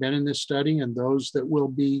one that has been in this study and those that will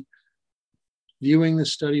be viewing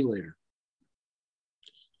this study later.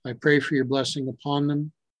 I pray for your blessing upon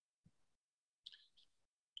them.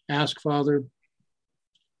 Ask, Father,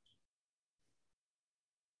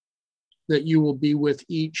 that you will be with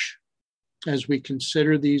each as we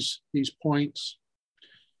consider these points,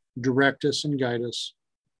 direct us and guide us,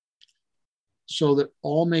 so that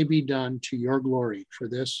all may be done to your glory. For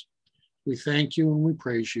this, we thank you and we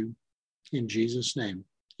praise you. In Jesus' name,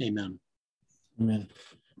 amen. Amen.